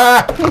doing it.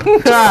 I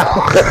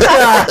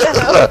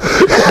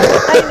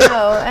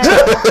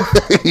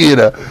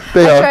know.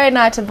 They I are. try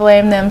not to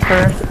blame them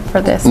for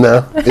this.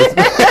 No. How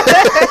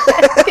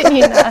can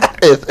you not?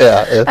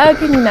 How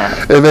can you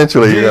not?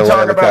 Eventually, Do you're you going to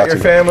talk about your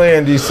family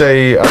and do you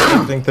say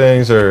uplifting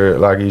things, or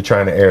like are you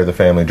trying to air the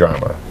family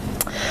drama?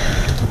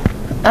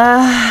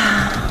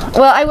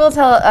 Well, I will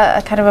tell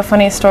a kind of a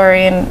funny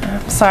story, and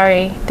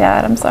sorry,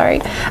 Dad, I'm sorry.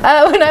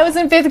 When I was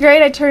in 5th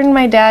grade, I turned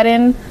my dad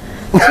in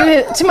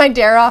to my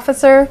DARE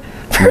officer.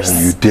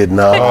 You did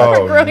not.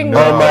 Oh, growing no.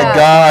 up. Oh my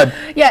God.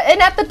 Yeah, and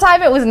at the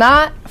time it was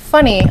not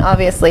funny,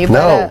 obviously. But,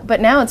 No.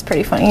 but now it's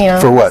pretty funny, you know.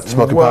 For what?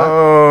 Smoking pot?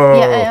 Whoa.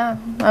 Yeah.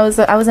 I was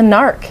a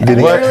narc. Did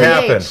he- What At an early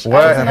happened? age.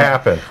 What I was a narc.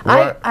 happened?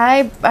 What?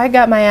 I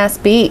got my ass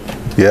beat.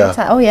 Yeah.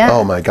 Oh yeah.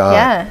 Oh my God.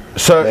 Yeah.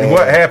 So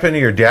what happened to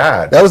your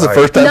dad? That was the Like,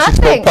 first time she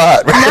Nothing. smoked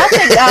pot.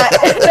 Nothing.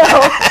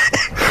 No.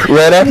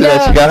 Right after that,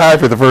 No. she got high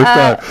for the first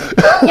time.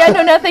 Yeah.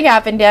 No. Nothing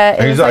happened yet.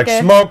 It He's was like, a,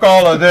 smoke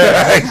all of this.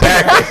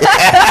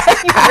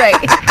 Right.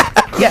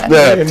 Yeah.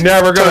 You're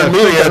never gonna Turn me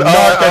think of in.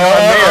 knocking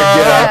on me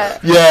again.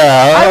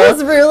 Yeah. I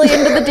was really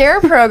into the DARE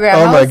program.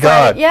 Oh I my was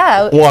God. Like,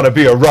 yeah. Want to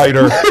be a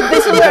writer?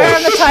 This was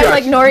around the time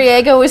like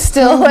Noriega was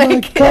still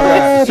like.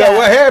 So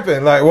what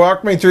happened? Like,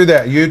 walk me through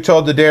that. You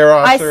told the DARE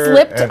I officer.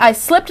 slipped. and- I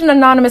slipped an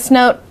anonymous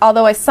note,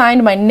 although I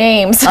signed my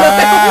name, so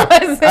it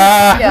wasn't.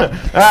 Yeah.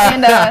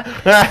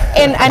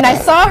 And I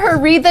saw her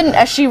read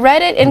the. She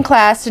read it in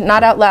class,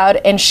 not out loud,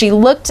 and she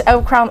looked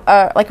around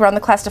around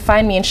the class to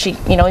find me, and she,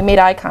 we made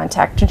eye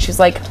contact, and she's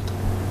like,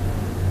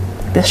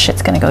 "This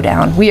shit's gonna go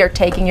down. We are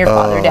taking your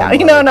father down."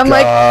 And I'm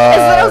like, and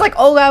so I was like,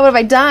 "Oh God, what have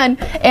I done?"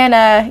 And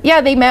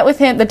yeah, they met with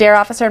him, the DARE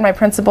officer and my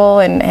principal,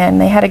 and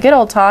they had a good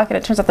old talk. And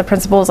it turns out the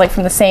principal was like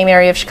from the same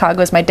area of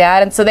Chicago as my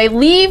dad, and so they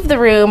leave the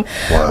room,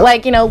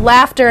 like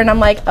laughter, and I'm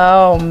like,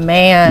 "Oh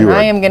man, You are-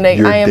 I am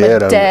you're a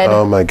dead. dead,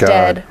 Oh my God.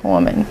 dead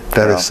woman."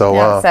 That is so Yeah,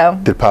 wild. so-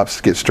 Did Pops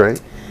get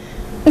straight?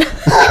 Come on!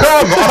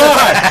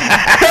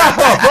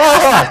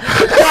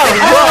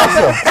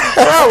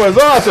 That was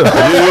awesome!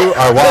 You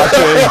are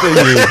watching the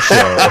EUGE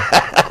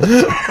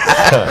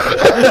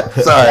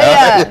show. Sorry.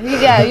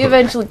 Yeah, you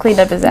eventually cleaned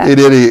up his act. He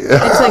did.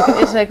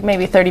 It took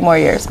maybe 30 more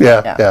years. but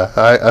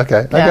Yeah.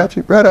 Okay. I Yeah. got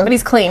you. Right on. But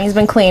he's clean. He's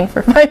been clean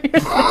for 5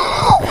 years.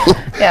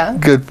 Yeah.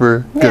 Good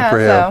for him.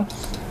 So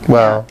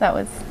Wow. that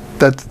was.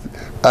 That's.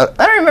 I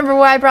don't remember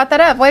why I brought that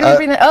up. Why did we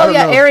bring that? I Oh don't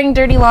yeah, know. airing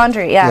dirty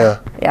laundry. Yeah.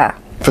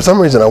 For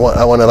some reason, I want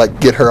to like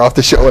get her off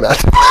the show, and I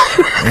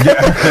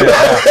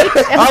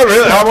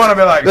want to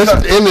be like, let's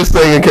just end this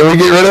thing, and can we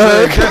get rid of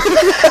her?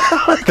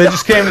 they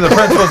just came to the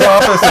principal's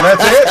office and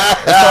that's it?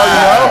 That's all you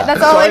know?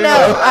 That's all I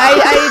know.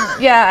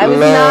 I was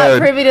not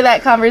Lord. privy to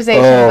that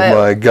conversation. Oh but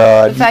my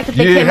God! The fact that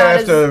they You came out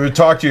have as to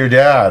talk to your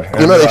dad.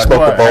 You know they Like, smoked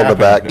what the bowl in the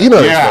happened? back. You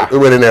know Yeah. they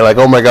went in there like,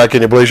 oh my God,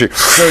 can you believe she?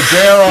 So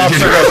DARE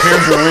officer goes,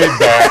 here's your read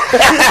back.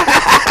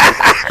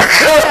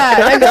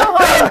 I go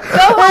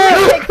home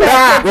and take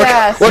that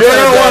fast. You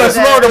don't want to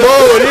smoke a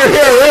bowl when you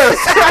hear this.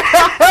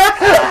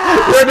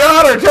 Your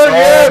daughter turned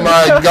you Oh in.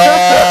 my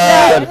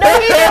God! No,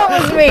 he knew it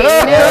was me. He knew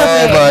it Oh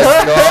was me. my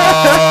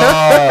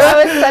God! I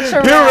was such a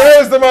You rat.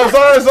 raised the most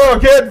honest little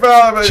kid,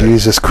 fella, but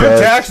Jesus your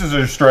Christ! taxes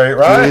are straight,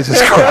 right?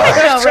 Jesus I Christ!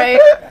 know, right?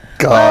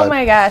 God! Oh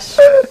my gosh.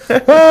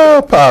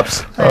 Oh,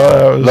 Pops!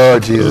 Oh,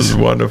 Lord Jesus!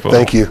 wonderful.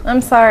 Thank you.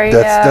 I'm sorry.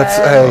 That's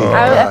hey.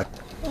 I- God.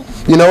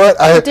 You know what?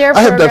 I DARE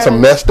have done some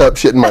program. messed up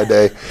shit in my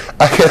day.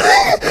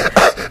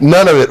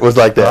 None of it was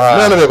like that.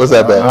 None of it was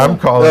that bad. I'm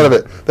calling None of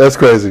it. That's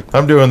crazy.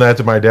 I'm doing that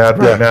to my dad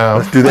right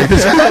now. Do they?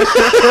 Does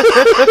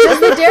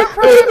the DARE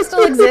program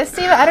still exist?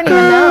 Even I don't even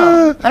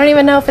know. I don't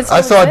even know if it's.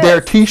 I saw a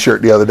DARE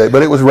T-shirt the other day,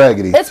 but it was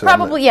raggedy. It's so I'm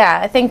probably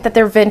I think that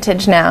they're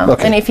vintage now,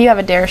 Okay. and if you have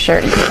a DARE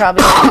shirt, you could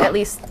probably get at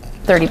least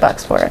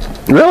 $30 for it.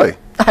 like, really?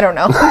 I don't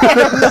know. I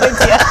have no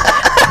idea.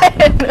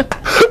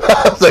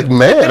 I was like,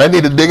 man, I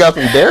need to dig out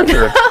some DARE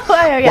shirts.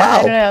 I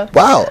don't know.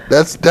 Wow,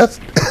 that's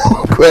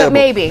incredible. But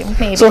maybe.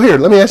 So here,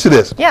 let me ask you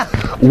this. Yeah.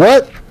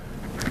 What,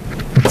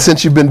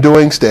 since you've been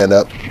doing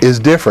stand-up, is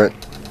different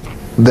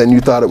than you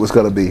thought it was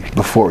going to be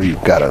before you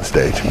got on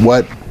stage?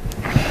 What,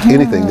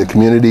 anything, the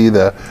community,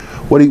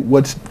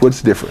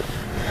 what's different?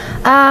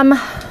 I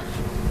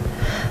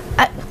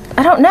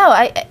don't know.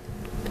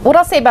 What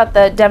I'll say about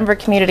the Denver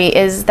community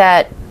is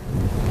that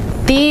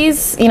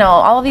these,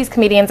 all of these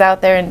comedians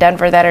out there in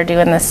Denver that are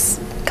doing this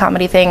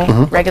comedy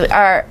thing regularly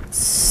are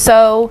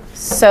so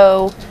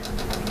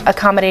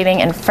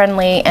accommodating and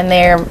friendly, and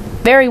they're a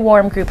very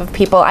warm group of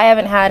people. I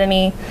haven't had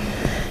any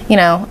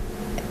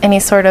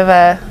sort of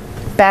a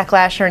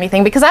backlash or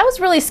anything, because I was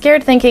really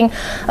scared, thinking,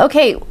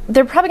 okay,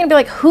 they're probably gonna be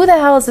like, who the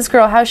hell is this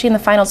girl? How is she in the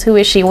finals? Who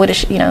is she? What is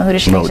she? Who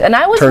does she think? And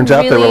I was Turns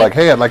out they were like,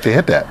 hey, I'd like to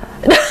hit that.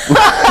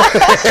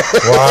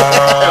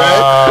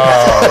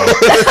 Wow.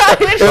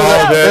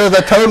 It was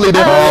a totally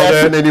different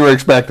reaction than you were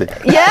expecting.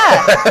 Yeah,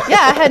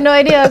 I had no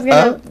idea I was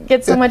gonna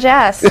get so much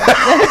ass.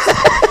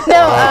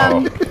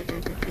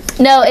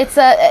 No,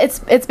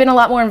 it's been a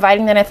lot more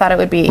inviting than I thought it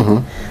would be.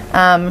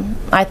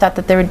 I thought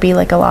that there would be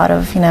like a lot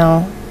of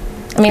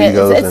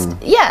Egos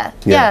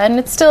and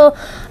it's still,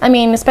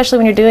 especially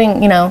when you're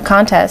doing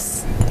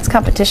contests, it's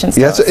competition.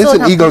 Still. Yeah, it's still a an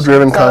competition,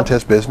 ego-driven so-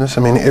 contest business.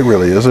 I mean, it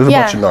really is. There's a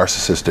Yeah. bunch of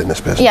narcissists in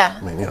this business. Yeah,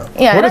 I mean, yeah. What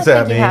I don't does that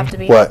think you mean? have to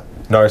be. What?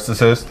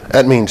 Narcissist?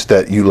 That means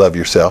that you love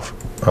yourself.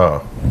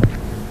 Oh.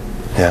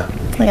 Yeah.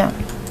 Yeah.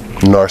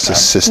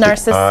 Narcissistic.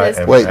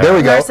 Narcissist. Wait, there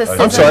we go. Narcissism.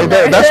 I'm sorry.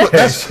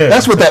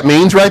 That's what that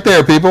means right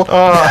there, people.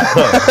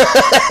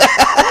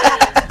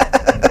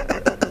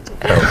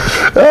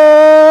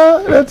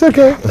 That's That's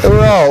okay.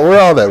 We're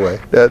all that way.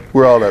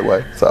 We're all that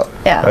way. So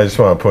Yeah. I just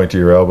want to point to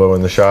your elbow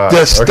in the shot.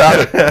 just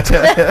stop it.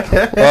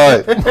 All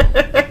right.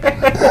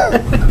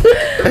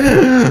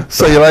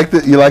 So you like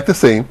the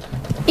scene.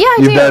 Yeah, I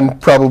You've do. done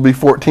probably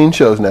 14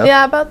 shows now.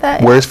 Yeah, about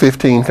that. Where's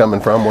 15 coming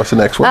from? What's the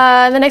next one?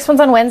 The next one's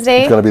on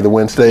Wednesday. It's going to be the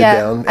Wednesday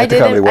yeah, down I at the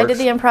did. Comedy I Works. did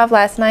the improv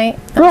last night.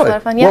 That Really? was a lot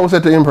of fun. Yeah. What was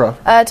at the improv?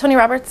 Tony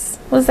Roberts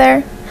was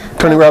there.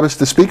 Tony Roberts,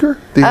 the speaker?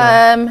 The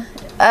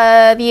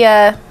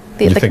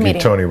You're thinking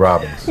comedian. Tony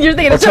Robbins. You're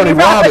thinking Oh, of Tony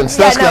Robbins.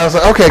 That's Yeah, no. I was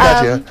like, okay,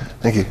 gotcha.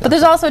 Thank you. But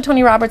there's also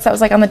Tony Roberts that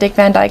was like on the Dick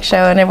Van Dyke Show,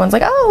 and everyone's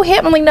like, "Oh,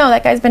 him!" I'm like, "No,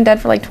 that guy's been dead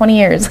for like 20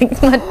 years."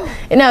 Like,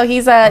 no,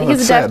 he's a That's Def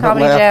sad.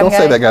 Comedy Don't laugh. Jam Don't guy.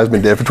 say that guy's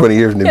been dead for 20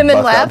 years and And then then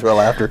bust out laugh. into a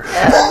laughter.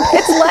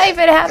 It's life;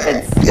 it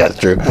happens. Yeah, it's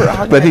true. We're all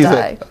But gonna he's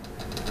die.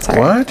 Sorry.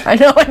 What? I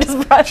know. I just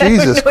brought that.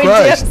 Jesus up. No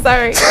Christ. idea.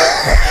 Sorry.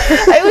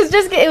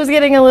 It was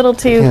getting a little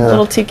too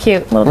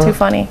cute, a little too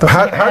funny. I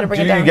How had to do bring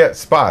it you down. get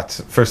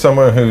spots for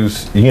someone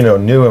who's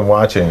new and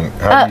watching?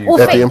 How do you,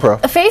 Well, At the improv.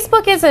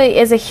 Facebook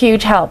is a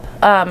huge help.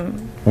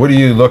 what do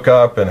you look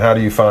up and how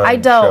do you find? I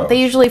don't. shows?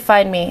 They usually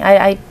find me.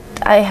 I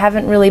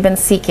haven't really been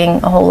seeking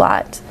a whole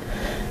lot.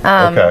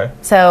 Okay.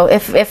 So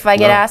if I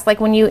get asked, like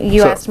when you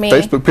So asked me,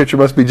 Facebook picture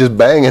must be just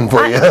banging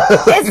for you.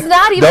 it's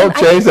not even. Don't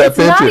change that it's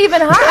not picture.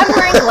 even hot. I'm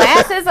wearing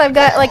glasses. I've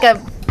got like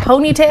a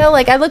ponytail.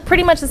 Like I look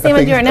pretty much the same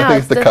as you right now. I think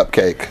it's the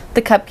cupcake.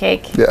 The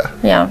cupcake. Yeah.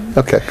 Yeah.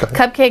 Okay.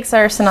 Cupcakes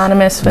are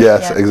synonymous with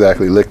Yes, yeah.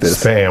 exactly. Lick this.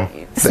 Spam.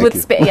 Thank with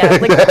you. yeah.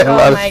 Like, A lot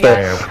oh of my spam.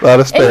 god. A lot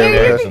of And spam.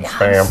 you're- Some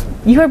spam.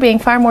 You are being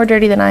far more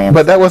dirty than I am.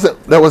 But that wasn't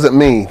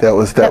me. That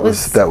was That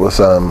was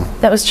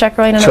Chuck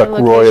Roy in another Chuck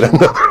Roy. location.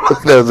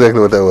 That's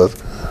exactly what that was.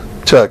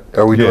 Chuck,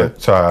 are we Yeah. doing?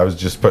 Sorry, I was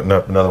just putting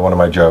up another one of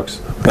my jokes.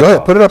 Go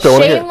ahead, put it up there. I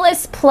wanna hear it.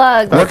 Shameless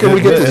plug. Where can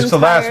we get It's this? the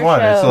last one.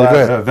 It's the Go last.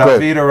 ahead, go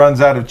ahead. Velveeta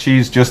runs out of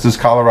cheese just as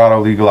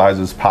Colorado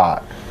legalizes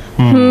pot.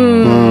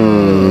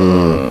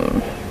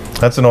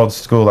 That's an old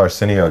school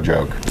Arsenio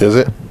joke. Is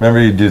it? Remember,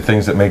 you do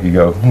things that make you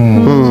go,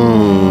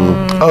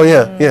 Oh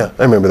yeah,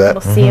 I remember that.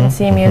 Little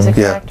CNC Music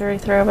Yeah. Factory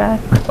throwback.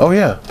 Oh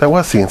yeah, that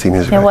was CNC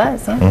Music. It right?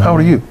 was, yeah. How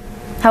old are you?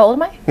 How old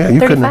am I? Yeah, you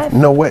 35.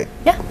 couldn't. No way.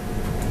 Yeah.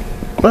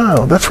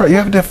 Wow, that's right. You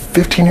have a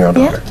 15-year-old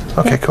Yeah. daughter.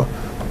 Okay, cool.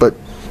 But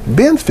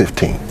Ben's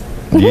 15.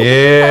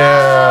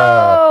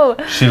 yeah. Oh,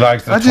 She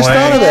likes the I just twang.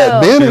 thought of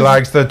that. Ew. Ben She is,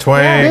 likes the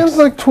twang. Ben's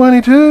like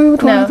 22,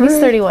 23. no, he's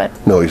 31.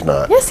 No, he's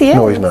not. Yes, he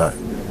No, is. he's not.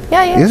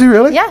 Yeah, he is. Is he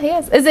really? Yeah, he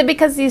is. Is it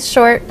because he's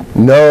short?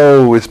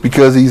 No, it's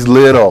because he's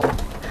little.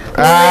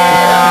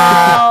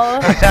 Oh,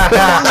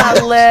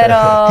 not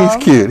little. He's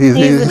cute. He's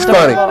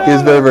funny. adorable.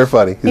 He's very, very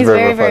funny. He's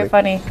very, very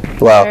funny.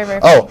 Wow. Very,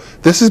 very funny. Oh,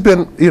 this has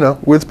been,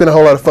 it's been a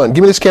whole lot of fun.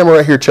 Give me this camera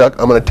right here, Chuck.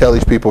 I'm going to tell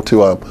these people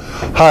to,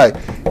 hi.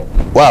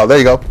 Wow, there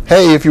you go.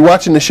 Hey, if you're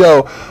watching the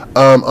show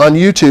on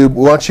YouTube,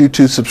 we want you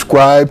to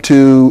subscribe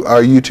to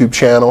our YouTube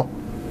channel.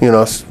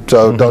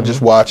 So don't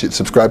just watch it.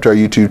 Subscribe to our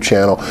YouTube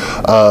channel.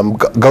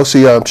 Go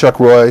see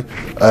Chuck Roy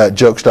at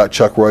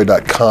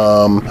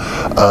jokes.chuckroy.com.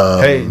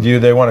 Hey, do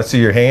they want to see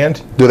your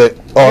hand? Do they?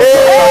 Oh,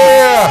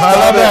 Yeah, I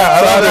love that.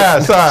 I love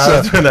that. Sorry, I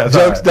was doing that.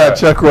 Sorry. Oh, that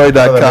makes you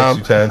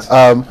jokes.chuckroy.com. tense.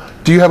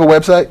 Do you have a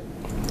website?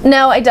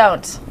 No, I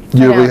don't.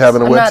 You'll I be don't.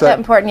 having a I'm website? not that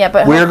important yet,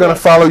 but We're going to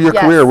follow your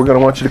Yes. career. We're going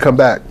to want you to come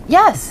back.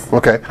 Yes.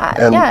 Okay.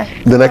 And yeah.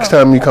 the next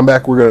time you come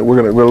back, we're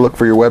gonna look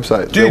for your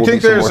website. Do you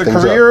think there's a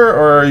career,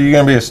 or are you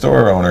going to be a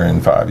store owner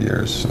in 5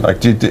 years? Like,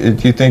 do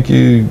you think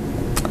you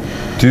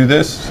do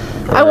this?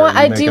 Or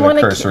I do want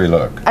a to. cursory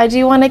look. I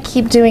do want to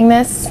keep doing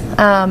this,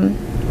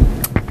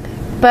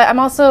 but I'm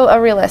also a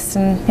realist,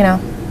 and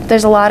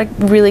there's a lot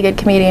of really good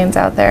comedians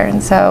out there,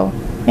 and so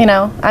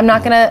I'm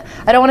not gonna.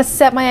 I don't want to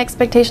set my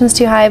expectations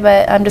too high,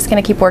 but I'm just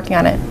gonna keep working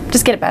on it.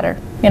 Just get it better.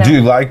 Do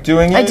you like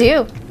doing it?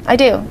 I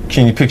do.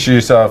 Can you picture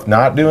yourself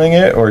not doing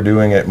it or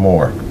doing it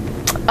more?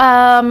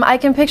 I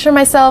can picture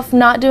myself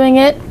not doing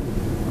it,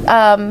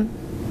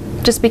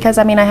 just because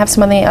I have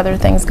so many other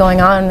things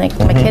going on, like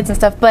my kids and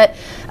stuff. But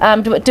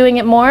doing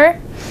it more,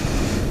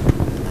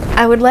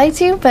 I would like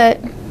to, but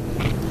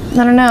I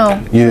don't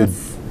know. You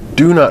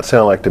do not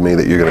sound like to me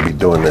that you're going to be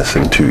doing this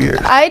in 2 years.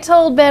 I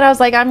told Ben, I was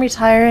like, I'm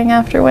retiring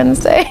after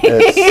Wednesday.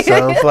 It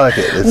sounds like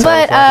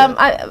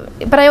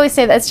it. But I always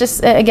say that it's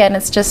just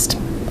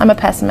I'm a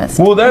pessimist.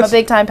 Well, I'm a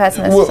big time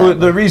pessimist. Well, so.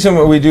 the reason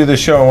we do this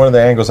show, and one of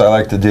the angles I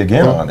like to dig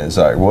in on, is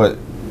like what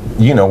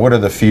are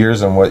the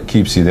fears and what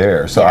keeps you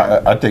there. So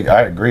Yeah. I think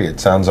I agree. It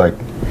sounds like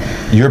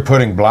you're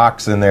putting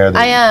blocks in there. That,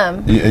 I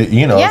am.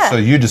 So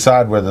you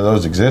decide whether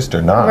those exist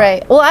or not.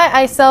 Right. Well,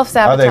 I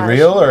self-sabotage. Are they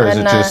real, or is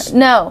it just?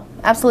 No,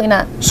 absolutely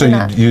not. So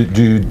They're not. you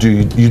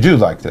do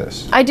like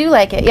this? I do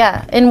like it,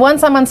 yeah. And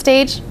once I'm on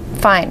stage,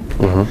 fine.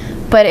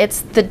 But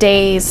it's the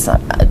days,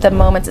 the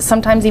moments,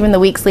 sometimes even the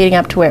weeks leading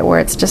up to it, where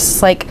it's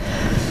just like,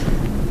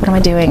 what am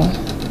I doing?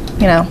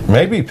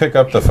 Maybe pick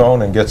up the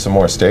phone and get some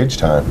more stage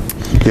time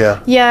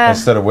Yeah. Yeah.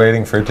 instead of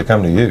waiting for it to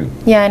come to you.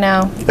 Yeah, I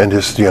know. And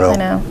just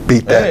know.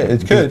 beat that. Hey, it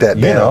beat could. that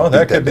You down. know,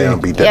 that beat could that down.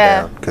 be- Beat that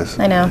Yeah, down. Because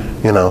I know.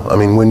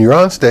 when you're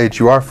on stage,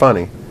 you are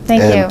funny.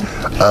 Thank you.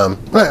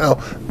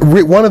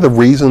 One of the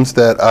reasons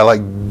that I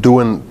like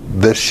doing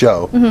this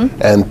show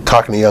and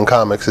talking to young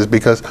comics is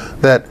because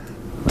that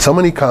so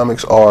many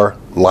comics are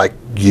like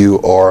you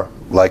or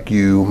like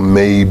you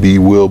maybe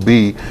will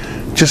be,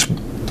 just,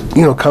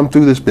 you know, come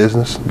through this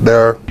business. There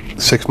are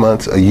 6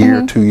 months, a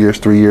year, 2 years,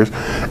 3 years,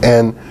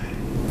 and,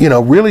 you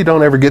know, really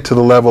don't ever get to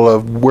the level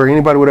of where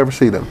anybody would ever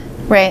see them.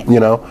 Right. You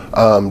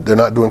know, they're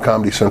not doing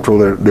Comedy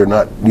Central. They're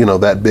not, you know,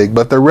 that big,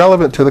 but they're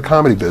relevant to the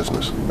comedy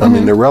business. I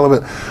mean, they're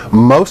relevant.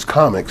 Most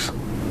comics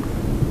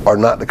are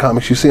not the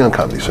comics you see on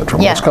Comedy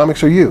Central. Yeah. Most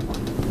comics are you.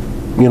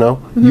 You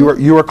know,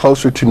 you are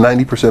closer to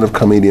 90% of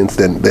comedians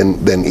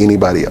than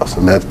anybody else,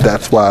 and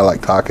that's why I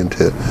like talking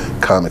to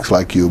comics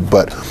like you.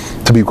 But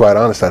to be quite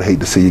honest, I'd hate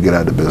to see you get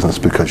out of the business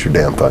because you're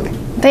damn funny.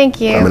 Thank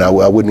you. I mean, I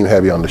wouldn't even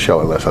have you on the show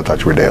unless I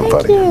thought you were damn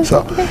funny. you.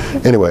 So,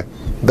 anyway,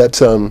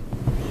 that's you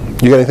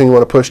got anything you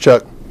want to push,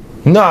 Chuck?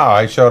 No,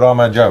 I showed all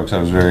my jokes. I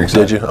was very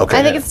excited. Did you? Okay.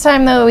 I think it's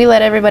time, though, we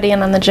let everybody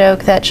in on the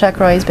joke that Chuck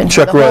Roy's been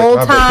Chuck here the Roy. whole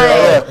I've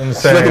time. been Look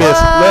saying, at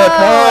this. Look.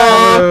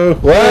 Oh.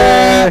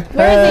 Way.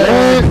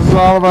 Where is This is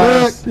all of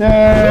us.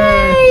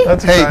 Yay!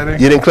 That's Hey, exciting.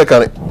 you didn't click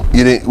on it.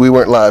 You didn't. We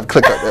weren't live.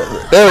 Click on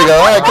it. There we go.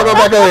 All right, come on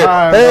back over here.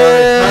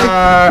 Hey.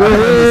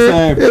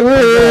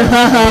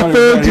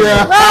 he?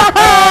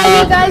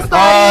 You guys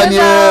thought he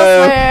was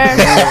elsewhere.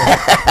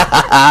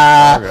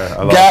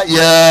 Got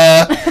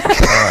ya.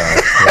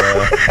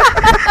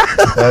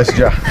 Nice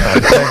job.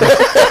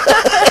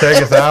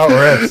 Take us out.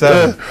 We're at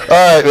 7. All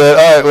right, man.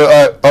 All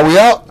right. Are we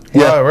out?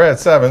 Yeah, we're at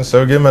 7.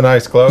 So give him a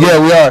nice close. Yeah,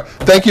 we are.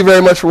 Thank you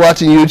very much for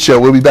watching EUGE Show.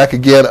 We'll be back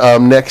again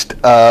next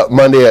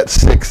Monday at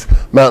 6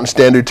 Mountain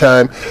Standard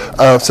Time.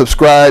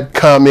 Subscribe,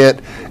 comment,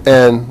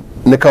 and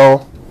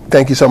Nichole,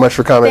 thank you so much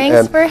for coming. Thanks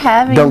and for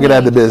having Don't get me. out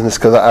of the business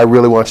because I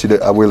really want you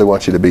to. I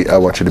want you to be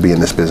in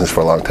this business for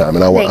a long time,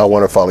 and I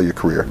want to follow your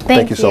carear.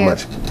 Thank you so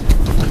much.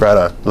 Right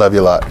on. Love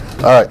you a lot.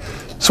 All right,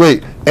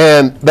 sweet.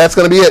 And that's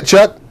gonna be it,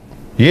 Chuck.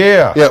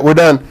 Yeah. Yeah, we're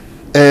done.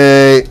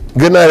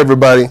 Good night,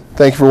 everybody.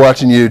 Thank you for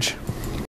watching EUGE.